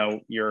then,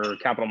 your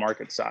capital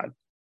market side.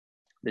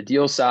 The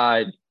deal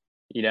side,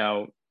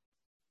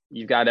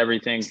 you've got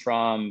everything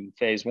from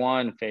phase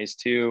 1, phase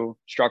 2,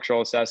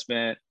 structural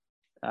assessment,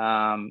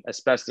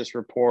 asbestos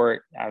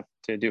report, have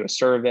to do a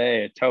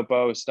survey, a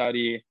topo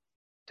study,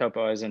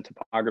 topo as in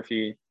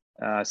topography,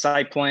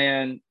 site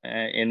plan.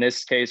 In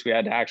this case, we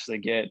had to actually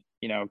get,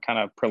 kind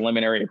of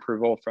preliminary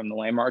approval from the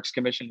Landmarks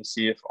Commission to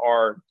see if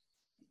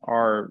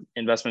our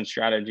investment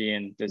strategy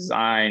and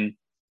design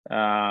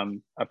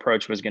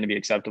approach was going to be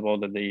acceptable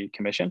to the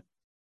commission.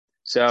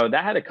 So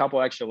that had a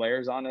couple extra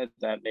layers on it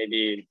that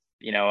maybe,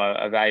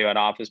 a value add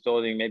office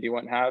building maybe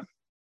wouldn't have.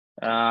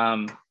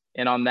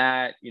 And on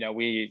that,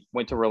 we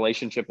went to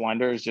relationship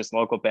lenders, just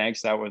local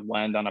banks that would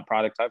lend on a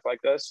product type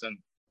like this. And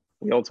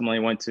we ultimately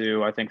went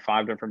to, I think,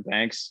 5 different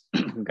banks,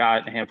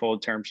 got a handful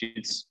of term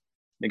sheets,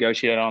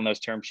 negotiated on those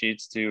term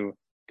sheets to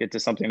get to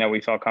something that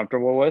we felt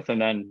comfortable with, and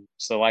then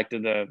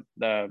selected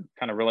the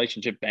kind of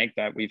relationship bank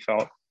that we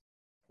felt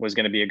was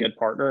going to be a good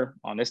partner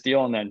on this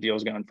deal and then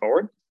deals going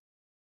forward.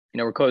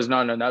 We're closing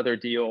on another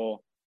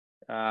deal,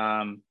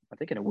 I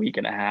think in a week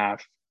and a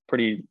half,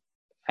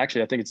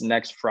 actually, I think it's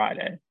next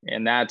Friday.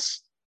 And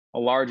that's a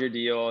larger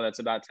deal. That's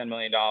about $10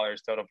 million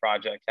total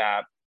project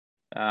cap,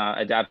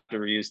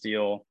 adaptive reuse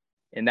deal.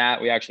 In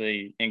that, we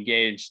actually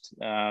engaged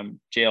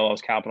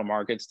JLL's capital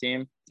markets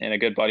team, and a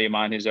good buddy of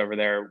mine who's over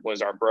there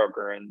was our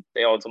broker. And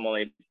they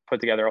ultimately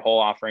put together a whole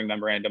offering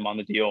memorandum on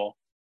the deal,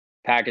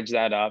 packaged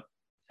that up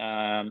in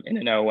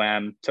an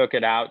OM, took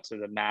it out to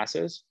the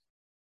masses.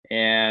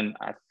 And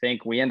I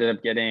think we ended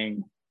up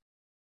getting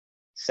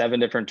 7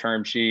 different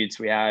term sheets.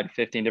 We had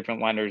 15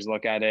 different lenders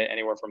look at it,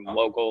 anywhere from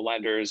local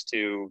lenders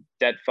to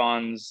debt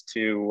funds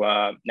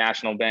to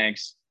national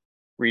banks,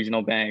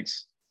 regional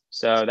banks.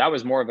 So that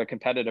was more of a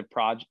competitive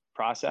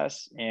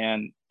process,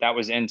 and that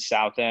was in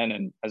South End.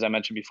 And as I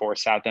mentioned before,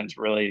 South End's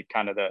really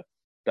kind of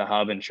the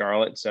hub in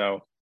Charlotte.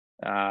 So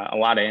a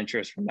lot of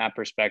interest from that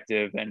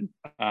perspective, and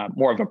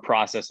more of a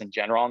process in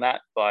general on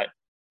that. But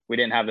we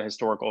didn't have the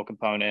historical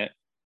component.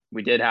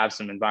 We did have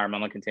some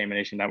environmental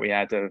contamination that we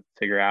had to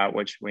figure out,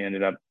 which we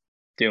ended up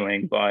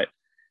doing. But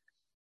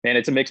man,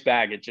 it's a mixed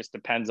bag. It just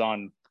depends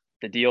on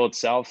the deal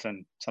itself.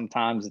 And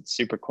sometimes it's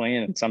super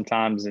clean, and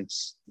sometimes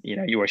it's,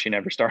 you wish you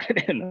never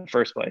started in the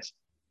first place.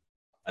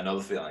 I know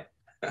the feeling.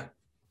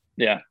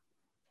 Yeah.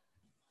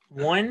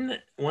 One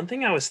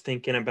thing I was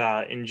thinking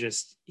about in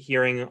just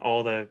hearing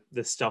all the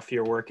stuff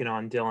you're working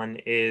on,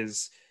 Dylan,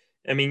 is,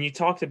 you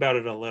talked about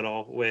it a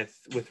little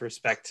with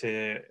respect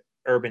to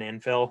urban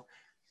infill,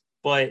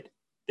 but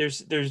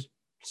there's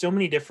so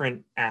many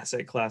different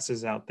asset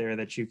classes out there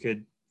that you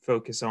could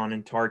focus on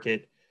and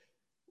target.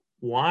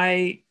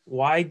 Why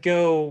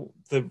go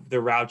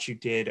the route you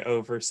did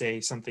over,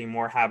 say, something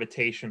more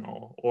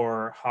habitational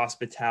or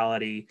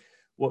hospitality?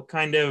 What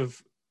kind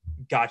of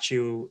got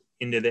you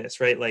into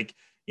this, right? Like,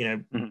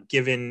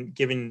 given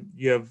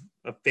you have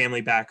a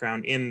family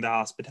background in the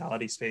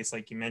hospitality space,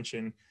 like you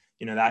mentioned,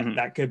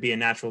 that could be a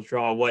natural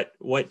draw.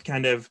 What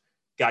kind of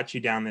got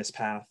you down this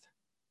path?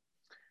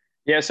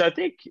 Yeah, so I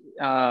think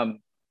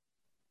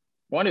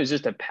one is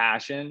just a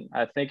passion.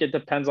 I think it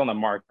depends on the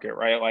market,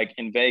 right? Like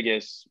in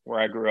Vegas, where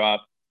I grew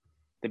up,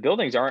 the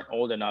buildings aren't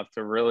old enough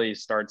to really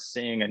start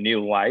seeing a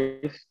new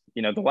life.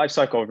 The life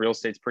cycle of real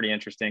estate is pretty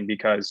interesting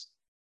because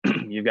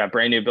you've got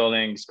brand new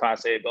buildings,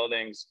 Class A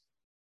buildings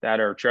that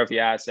are trophy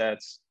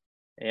assets,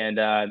 and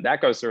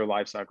that goes through a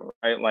life cycle,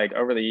 right? Like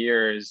over the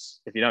years,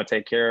 if you don't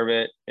take care of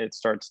it, it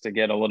starts to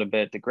get a little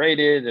bit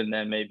degraded, and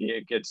then maybe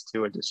it gets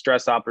to a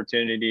distress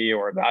opportunity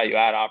or a value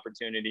add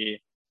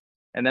opportunity.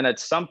 And then at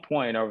some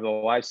point over the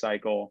life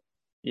cycle,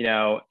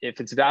 if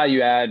it's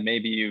value add,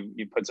 maybe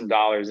you put some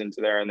dollars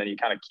into there and then you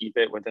kind of keep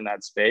it within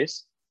that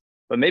space.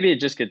 But maybe it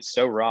just gets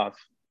so rough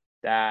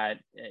that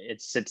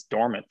it sits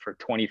dormant for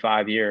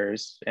 25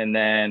 years, and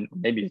then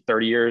maybe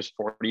 30 years,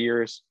 40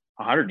 years,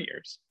 100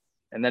 years.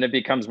 And then it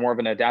becomes more of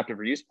an adaptive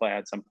reuse play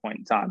at some point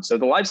in time. So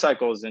the life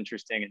cycle is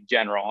interesting in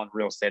general on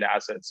real estate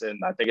assets. And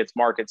I think it's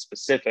market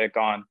specific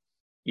on,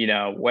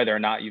 whether or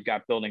not you've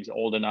got buildings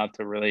old enough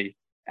to really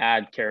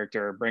add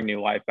character, bring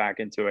new life back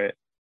into it.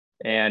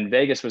 And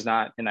Vegas was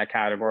not in that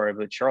category,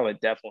 but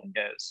Charlotte definitely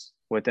is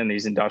within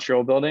these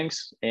industrial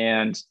buildings.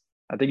 And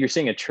I think you're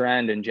seeing a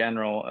trend in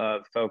general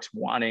of folks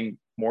wanting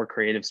more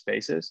creative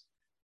spaces.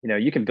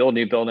 You can build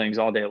new buildings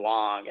all day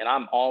long, and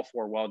I'm all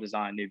for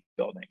well-designed new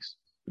buildings.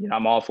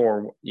 I'm all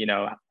for,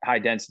 high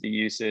density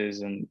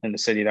uses in the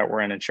city that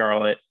we're in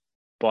Charlotte.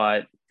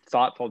 But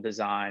thoughtful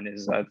design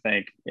is, I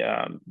think,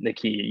 the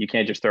key. You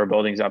can't just throw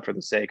buildings up for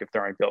the sake of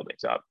throwing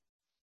buildings up.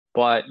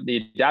 But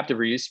the adaptive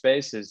reuse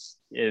space is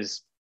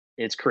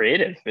it's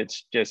creative.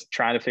 It's just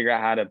trying to figure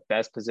out how to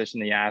best position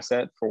the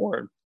asset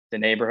for the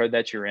neighborhood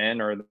that you're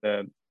in, or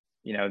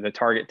the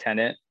target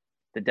tenant,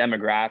 the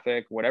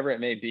demographic, whatever it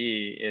may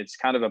be. It's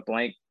kind of a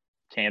blank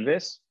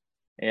canvas,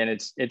 and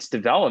it's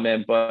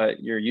development,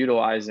 but you're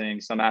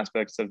utilizing some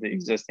aspects of the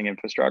existing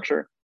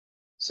infrastructure.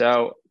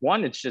 So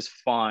one, it's just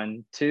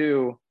fun.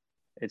 Two,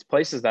 it's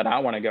places that I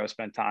want to go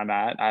spend time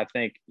at. I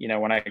think,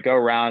 when I go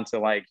around to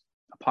like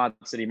a Ponce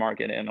City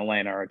market in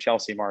Atlanta or a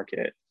Chelsea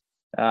market,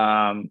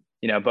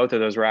 both of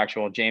those were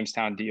actual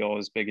Jamestown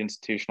deals, big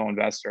institutional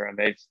investor,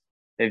 and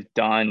they've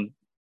done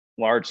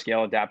large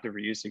scale adaptive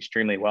reuse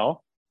extremely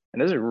well.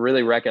 And those are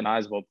really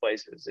recognizable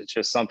places. It's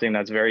just something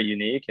that's very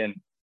unique, and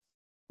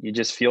you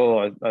just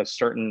feel a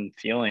certain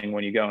feeling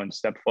when you go and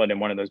step foot in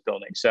one of those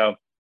buildings. So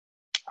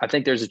I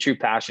think there's a true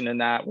passion in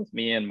that with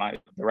me and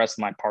the rest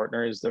of my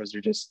partners. Those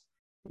are just,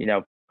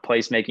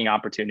 place-making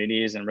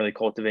opportunities and really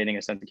cultivating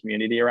a sense of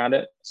community around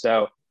it.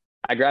 So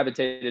I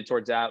gravitated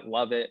towards that,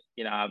 love it.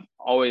 I've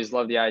always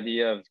loved the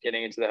idea of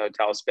getting into the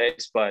hotel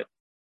space, but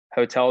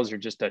hotels are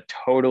just a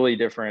totally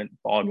different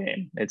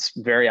ballgame. It's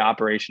very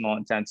operational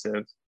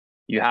intensive.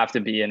 You have to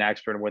be an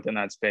expert within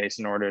that space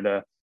in order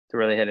to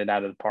really hit it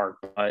out of the park.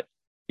 But,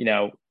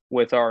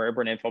 with our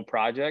urban infill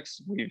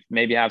projects, we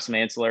maybe have some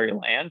ancillary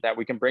land that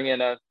we can bring in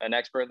an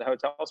expert in the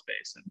hotel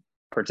space and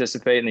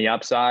participate in the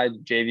upside,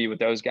 JV with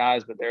those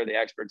guys, but they're the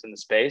experts in the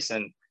space.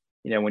 And,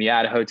 when you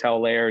add a hotel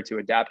layer to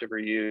adaptive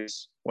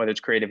reuse, whether it's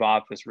creative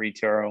office,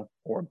 retail,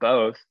 or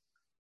both,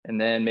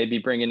 and then maybe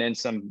bringing in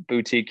some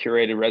boutique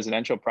curated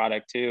residential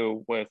product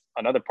too with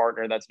another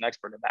partner that's an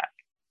expert in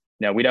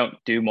that. We don't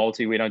do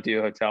we don't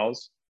do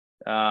hotels.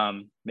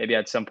 Maybe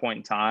at some point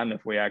in time,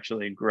 if we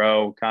actually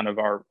grow kind of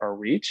our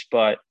reach,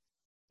 but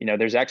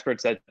there's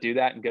experts that do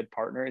that and good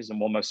partners, and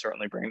we'll most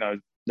certainly bring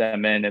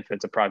them in if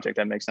it's a project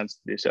that makes sense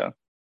to do so.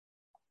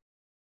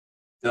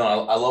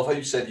 Dylan, I love how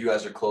you said you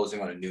guys are closing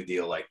on a new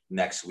deal like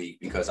next week,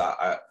 because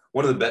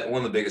one of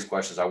the biggest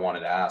questions I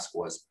wanted to ask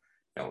was,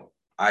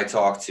 I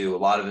talked to a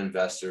lot of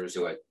investors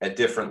who at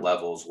different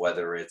levels,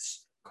 whether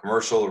it's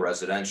commercial,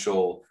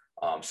 residential,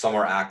 some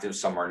are active,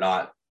 some are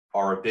not,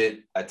 are a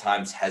bit at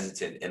times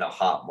hesitant in a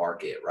hot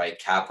market, right?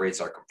 Cap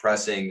rates are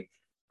compressing,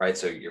 right?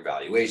 So your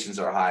valuations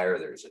are higher.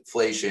 There's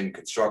inflation,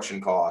 construction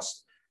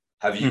costs.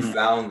 Have you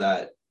found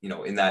that,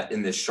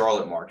 in this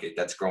Charlotte market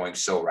that's growing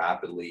so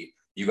rapidly,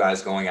 you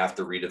guys going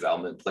after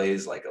redevelopment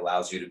plays like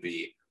allows you to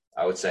be,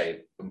 I would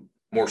say,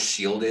 more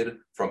shielded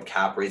from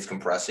cap rates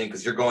compressing,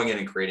 because you're going in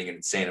and creating an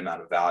insane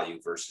amount of value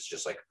versus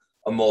just like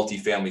a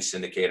multifamily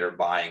syndicator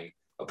buying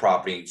a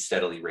property and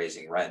steadily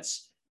raising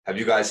rents? Have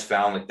you guys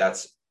found like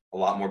that's a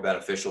lot more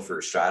beneficial for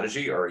your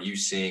strategy, or are you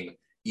seeing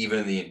even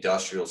in the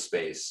industrial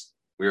space,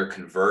 we are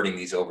converting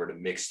these over to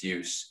mixed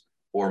use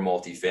or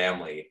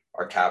multifamily?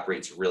 Are cap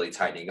rates really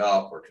tightening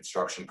up, or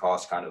construction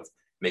costs kind of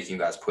making you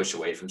guys push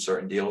away from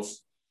certain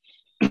deals?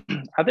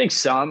 I think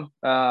some.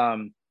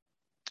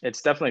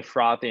 It's definitely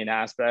frothy in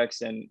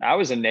aspects. And I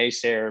was a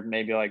naysayer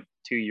maybe like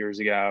 2 years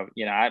ago.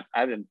 I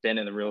haven't been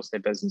in the real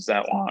estate business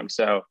that long.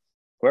 So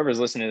whoever's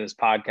listening to this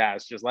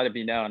podcast, just let it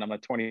be known I'm a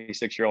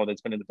 26-year-old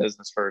that's been in the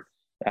business for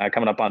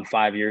coming up on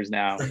 5 years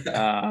now.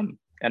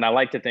 And I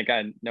like to think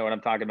I know what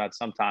I'm talking about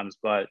sometimes,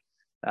 but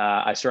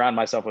I surround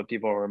myself with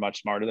people who are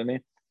much smarter than me.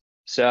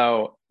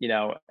 So,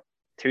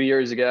 2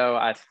 years ago,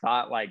 I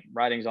thought like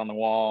writing's on the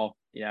wall.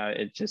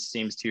 It just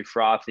seems too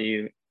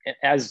frothy,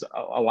 as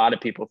a lot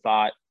of people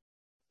thought.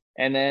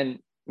 And then,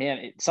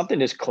 man, something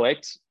just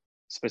clicked,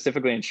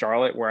 specifically in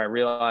Charlotte, where I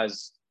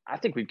realized I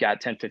think we've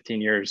got 10,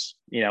 15 years,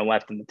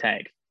 left in the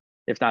tank,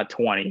 if not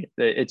 20.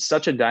 It's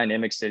such a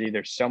dynamic city.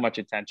 There's so much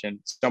attention,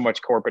 so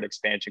much corporate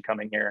expansion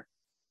coming here.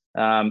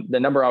 The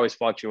number always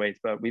fluctuates,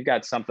 but we've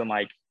got something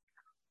like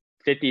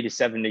 50 to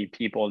 70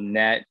 people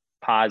net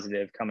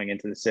positive coming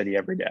into the city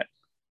every day.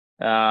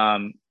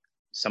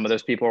 Some of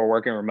those people are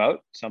working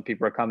remote. Some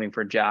people are coming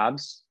for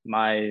jobs.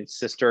 My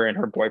sister and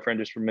her boyfriend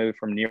just removed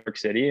from New York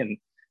City, and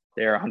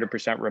they're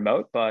 100%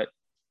 remote, but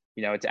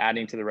it's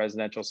adding to the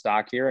residential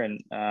stock here.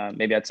 And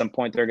maybe at some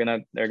point they're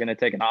gonna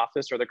take an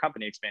office, or their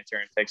company expands here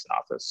and takes an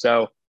office.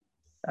 So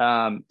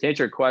to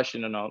answer your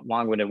question in a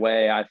long-winded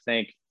way, I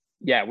think,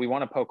 we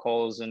want to poke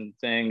holes in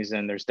things,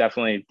 and there's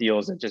definitely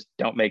deals that just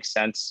don't make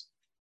sense.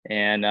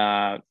 And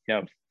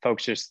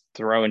folks just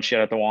throwing shit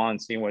at the wall and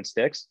seeing what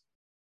sticks.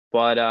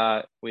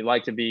 But we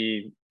like to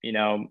be,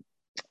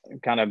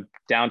 kind of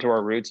down to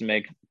our roots and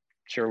make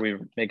sure we're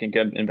making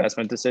good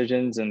investment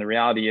decisions. And the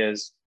reality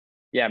is,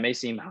 it may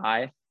seem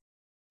high,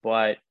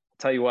 but I'll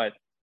tell you what,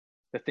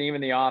 the theme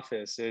in the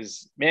office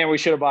is, man, we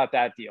should have bought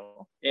that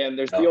deal. And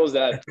there's deals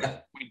that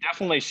we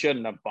definitely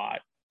shouldn't have bought.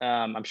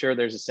 I'm sure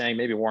there's a saying,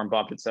 maybe Warren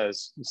Buffett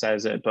says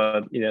it,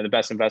 but the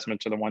best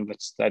investments are the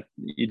ones that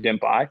you didn't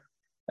buy.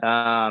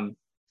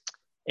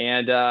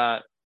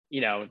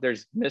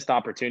 There's missed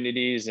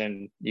opportunities,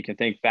 and you can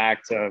think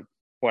back to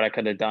what I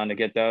could have done to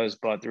get those.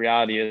 But the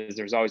reality is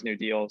there's always new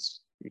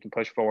deals. you can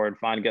push forward,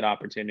 find good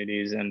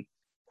opportunities. And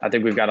I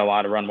think we've got a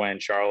lot of runway in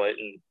Charlotte.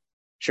 And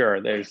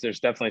sure, there's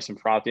definitely some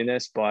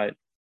frothiness, but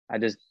I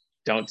just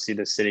don't see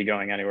the city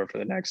going anywhere for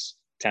the next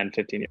 10,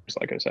 15 years,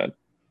 like I said.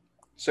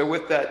 So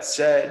with that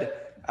said,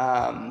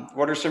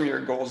 what are some of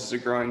your goals as a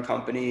growing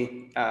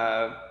company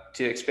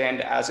to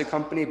expand as a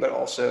company, but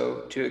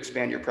also to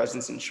expand your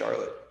presence in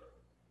Charlotte?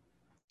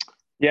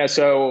 Yeah,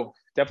 so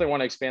definitely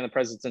want to expand the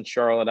presence in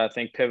Charlotte. I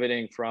think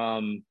pivoting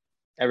from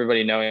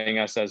everybody knowing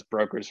us as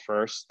Brokers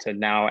First to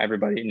now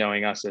everybody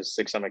knowing us as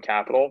Six Summit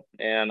Capital.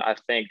 And I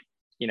think,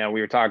 we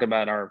were talking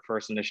about our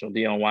first initial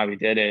deal and why we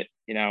did it.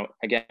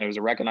 Again, it was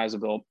a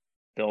recognizable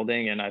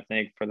building. And I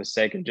think for the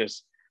sake of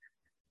just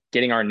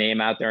getting our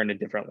name out there in a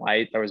different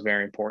light, that was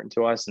very important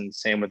to us. And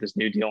same with this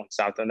new deal in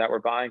South End that we're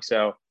buying.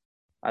 So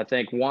I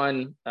think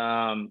one,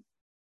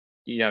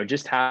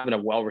 just having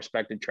a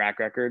well-respected track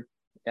record.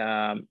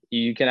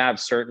 You can have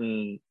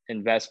certain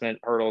investment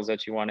hurdles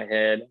that you want to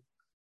hit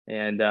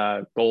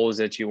and goals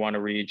that you want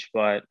to reach.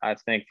 But I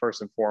think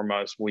first and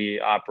foremost, we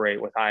operate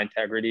with high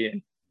integrity,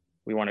 and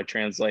we want to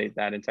translate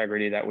that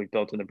integrity that we've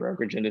built in the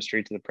brokerage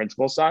industry to the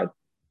principal side.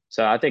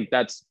 So I think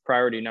that's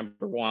priority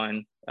number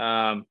one.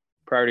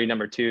 Priority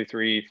number 2,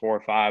 3,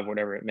 4, 5,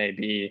 whatever it may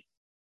be,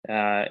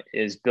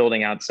 is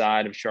building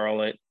outside of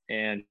Charlotte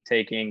and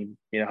taking,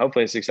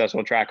 hopefully a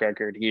successful track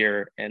record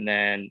here and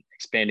then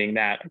expanding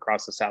that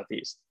across the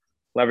Southeast,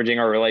 leveraging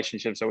our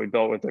relationships that we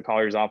built with the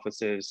Colliers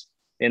offices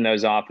in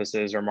those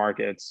offices or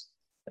markets,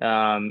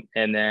 and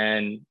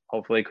then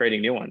hopefully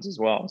creating new ones as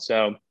well.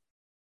 So,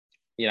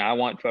 I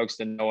want folks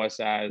to know us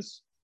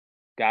as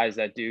guys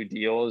that do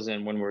deals.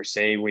 And when we're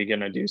we're going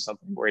to do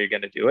something, where you're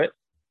going to do it.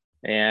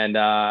 And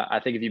I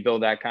think if you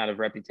build that kind of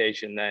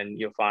reputation, then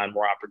you'll find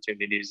more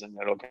opportunities and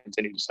it'll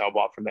continue to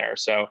snowball from there.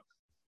 So,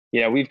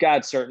 we've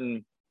got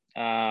certain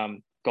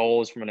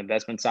goals from an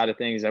investment side of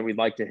things that we'd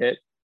like to hit.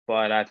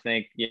 But I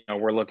think,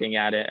 we're looking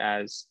at it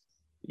as,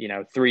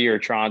 3-year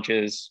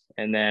tranches,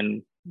 and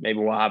then maybe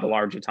we'll have a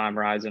larger time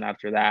horizon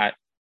after that.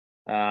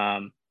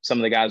 Some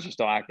of the guys are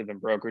still active in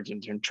brokerage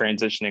and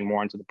transitioning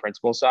more into the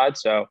principal side.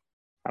 So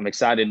I'm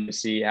excited to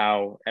see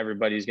how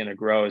everybody's going to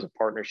grow as a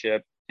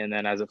partnership and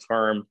then as a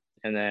firm,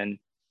 and then,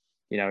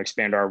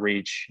 expand our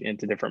reach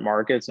into different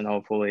markets and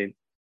hopefully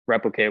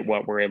replicate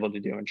what we're able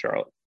to do in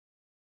Charlotte.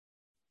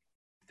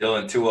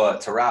 Dylan,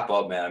 to wrap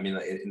up, man, I mean,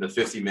 in the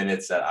 50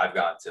 minutes that I've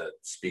got to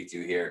speak to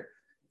you here,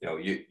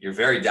 you're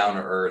very down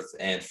to earth.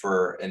 And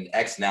for an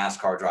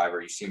ex-NASCAR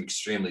driver, you seem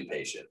extremely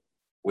patient,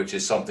 which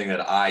is something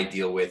that I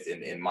deal with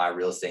in my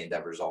real estate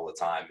endeavors all the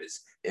time,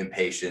 is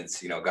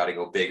impatience, got to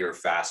go bigger,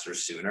 faster,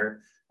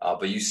 sooner.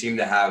 But you seem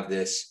to have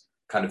this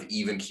kind of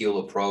even keel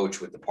approach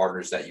with the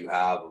partners that you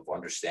have of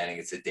understanding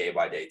it's a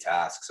day-by-day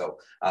task. So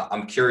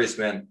I'm curious,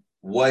 man,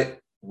 what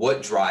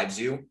drives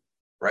you,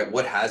 right?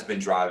 What has been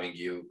driving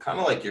you kind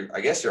of like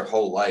your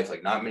whole life?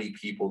 Like, not many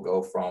people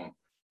go from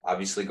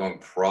obviously going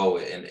pro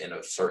in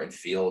a certain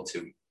field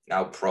to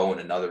now pro in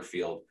another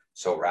field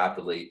so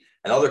rapidly.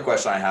 Another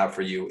question I have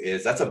for you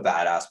is, that's a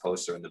badass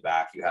poster in the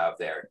back you have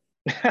there.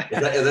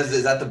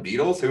 Is that the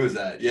Beatles? Who is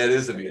that? Yeah, it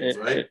is the Beatles,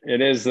 right?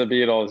 It is the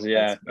Beatles.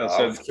 Yeah.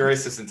 I was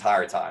curious this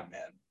entire time,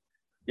 man.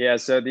 Yeah.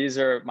 So these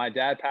are, my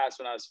dad passed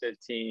when I was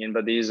 15,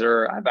 but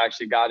I've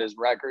actually got his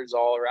records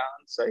all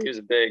around. So he was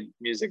a big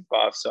music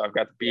buff. So I've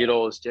got the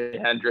Beatles,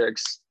 Jimi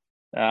Hendrix,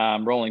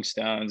 Rolling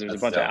Stones. There's a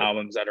bunch of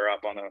albums that are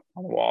up on the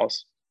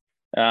walls.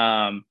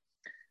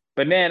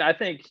 But man, I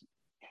think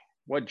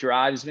what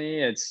drives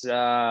me, it's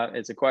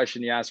a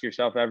question you ask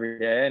yourself every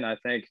day. And I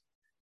think,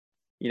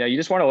 you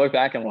just want to look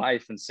back in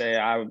life and say,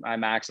 I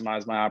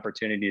maximized my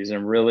opportunities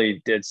and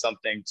really did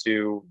something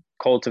to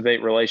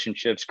cultivate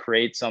relationships,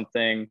 create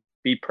something,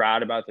 be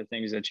proud about the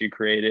things that you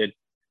created.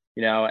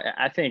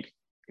 I think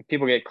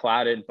people get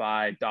clouded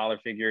by dollar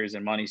figures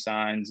and money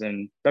signs.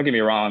 And don't get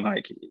me wrong,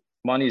 like,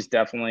 money is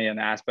definitely an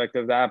aspect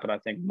of that, but I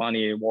think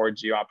money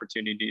awards you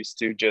opportunities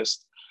to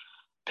just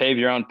pave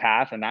your own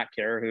path and not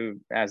care who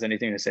has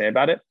anything to say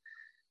about it.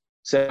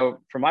 So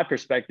from my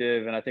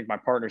perspective, and I think my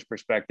partner's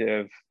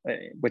perspective,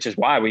 which is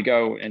why we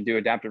go and do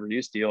adaptive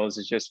reuse deals,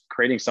 is just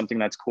creating something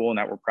that's cool and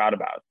that we're proud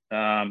about.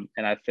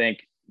 And I think,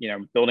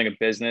 building a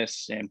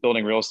business and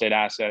building real estate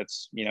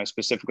assets,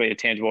 specifically a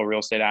tangible real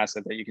estate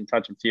asset that you can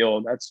touch and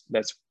feel, that's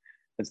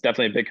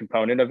definitely a big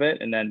component of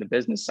it. And then the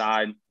business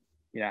side,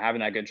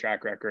 having that good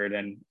track record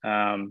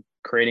and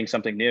creating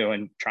something new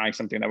and trying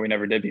something that we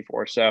never did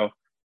before. So,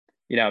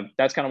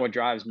 that's kind of what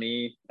drives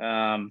me.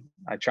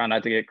 I try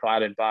not to get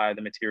clouded by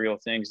the material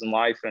things in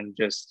life and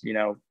just,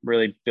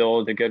 really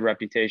build a good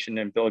reputation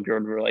and build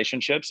good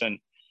relationships and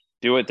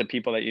do it to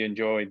people that you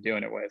enjoy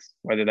doing it with,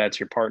 whether that's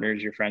your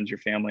partners, your friends, your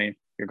family,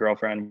 your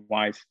girlfriend,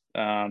 wife.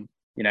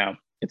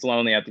 It's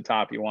lonely at the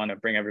top. You want to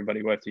bring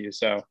everybody with you.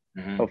 So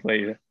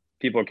hopefully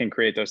people can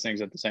create those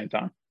things at the same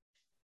time.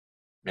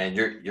 Man,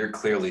 you're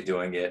clearly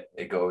doing it.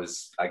 It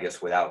goes, I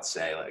guess, without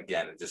saying, like,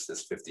 again, just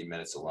this 50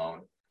 minutes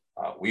alone.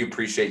 We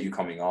appreciate you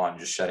coming on,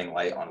 just shedding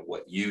light on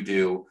what you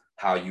do,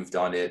 how you've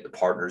done it, the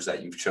partners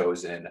that you've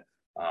chosen.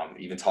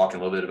 even talking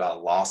a little bit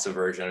about loss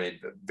aversion. I mean,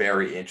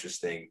 very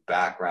interesting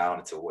background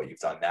into what you've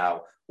done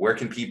now. Where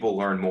can people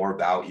learn more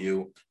about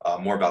you,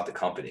 more about the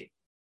company?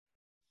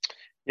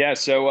 Yeah,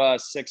 so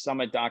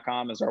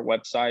 6summit.com is our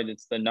website.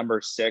 It's the number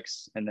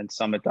 6 and then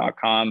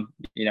summit.com.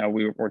 You know,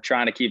 we're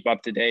trying to keep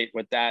up to date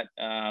with that.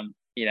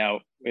 You know,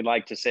 we'd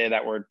like to say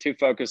that we're too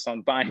focused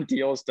on buying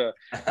deals to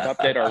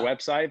update our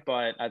website,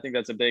 but I think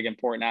that's a big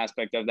important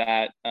aspect of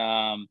that.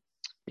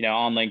 You know,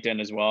 on LinkedIn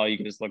as well, you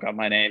can just look up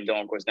my name,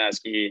 Dylan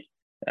Kwasniewski.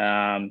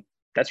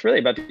 That's really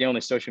about the only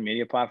social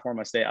media platform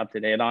I stay up to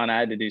date on. I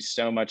had to do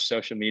so much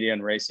social media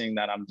and racing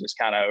that I'm just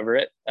kind of over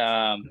it.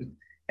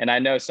 And I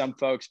know some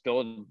folks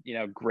build, you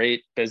know,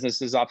 great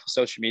businesses off of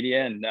social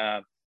media, and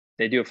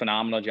they do a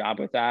phenomenal job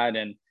with that.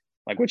 And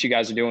like what you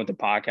guys are doing with the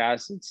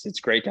podcast,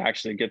 it's great to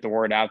actually get the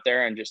word out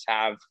there and just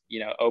have, you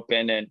know,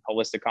 open and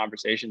holistic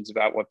conversations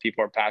about what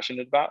people are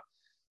passionate about.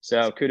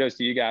 So kudos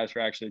to you guys for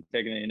actually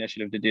taking the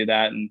initiative to do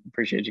that, and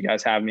appreciate you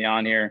guys having me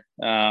on here.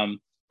 From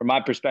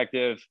my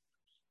perspective,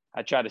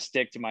 I try to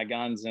stick to my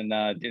guns and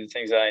do the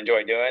things that I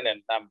enjoy doing,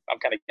 and I'm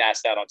kind of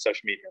gassed out on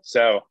social media.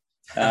 So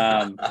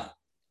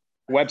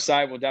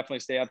website will definitely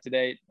stay up to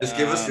date. Just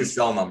give us your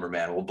cell number,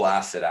 man. We'll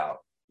blast it out.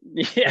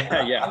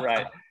 Yeah,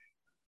 right.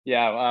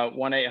 Yeah,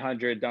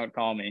 1-800 don't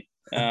call me.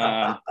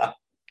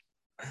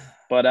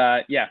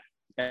 But yeah,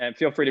 and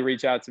feel free to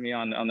reach out to me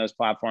on those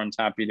platforms.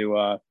 Happy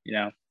to you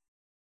know,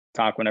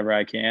 talk whenever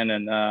I can,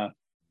 and I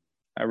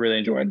really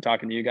enjoyed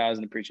talking to you guys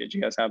and appreciate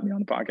you guys having me on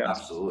the podcast.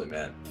 Absolutely,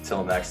 man.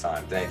 Until next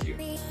time, thank you.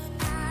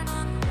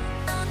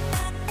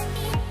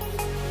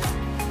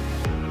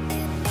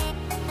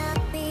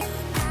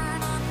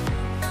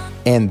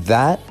 And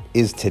that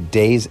is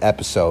today's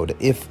episode.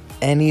 If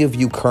any of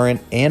you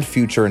current and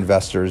future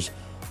investors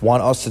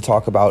want us to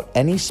talk about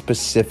any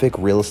specific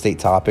real estate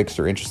topics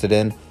you're interested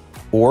in,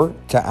 or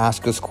to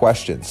ask us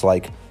questions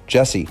like,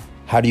 Jesse,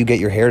 how do you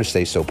get your hair to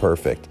stay so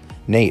perfect?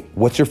 Nate,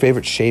 what's your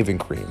favorite shaving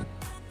cream?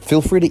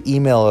 Feel free to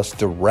email us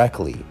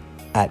directly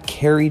at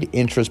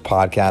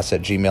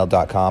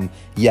carriedinterestpodcast@gmail.com.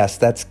 Yes,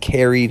 that's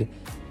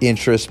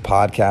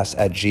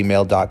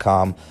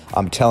carriedinterestpodcast@gmail.com.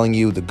 I'm telling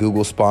you, the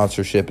Google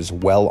sponsorship is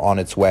well on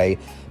its way.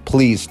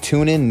 Please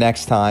tune in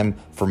next time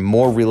for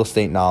more real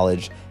estate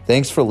knowledge.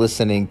 Thanks for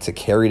listening to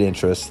Carried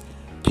Interest.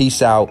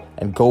 Peace out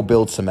and go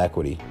build some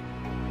equity.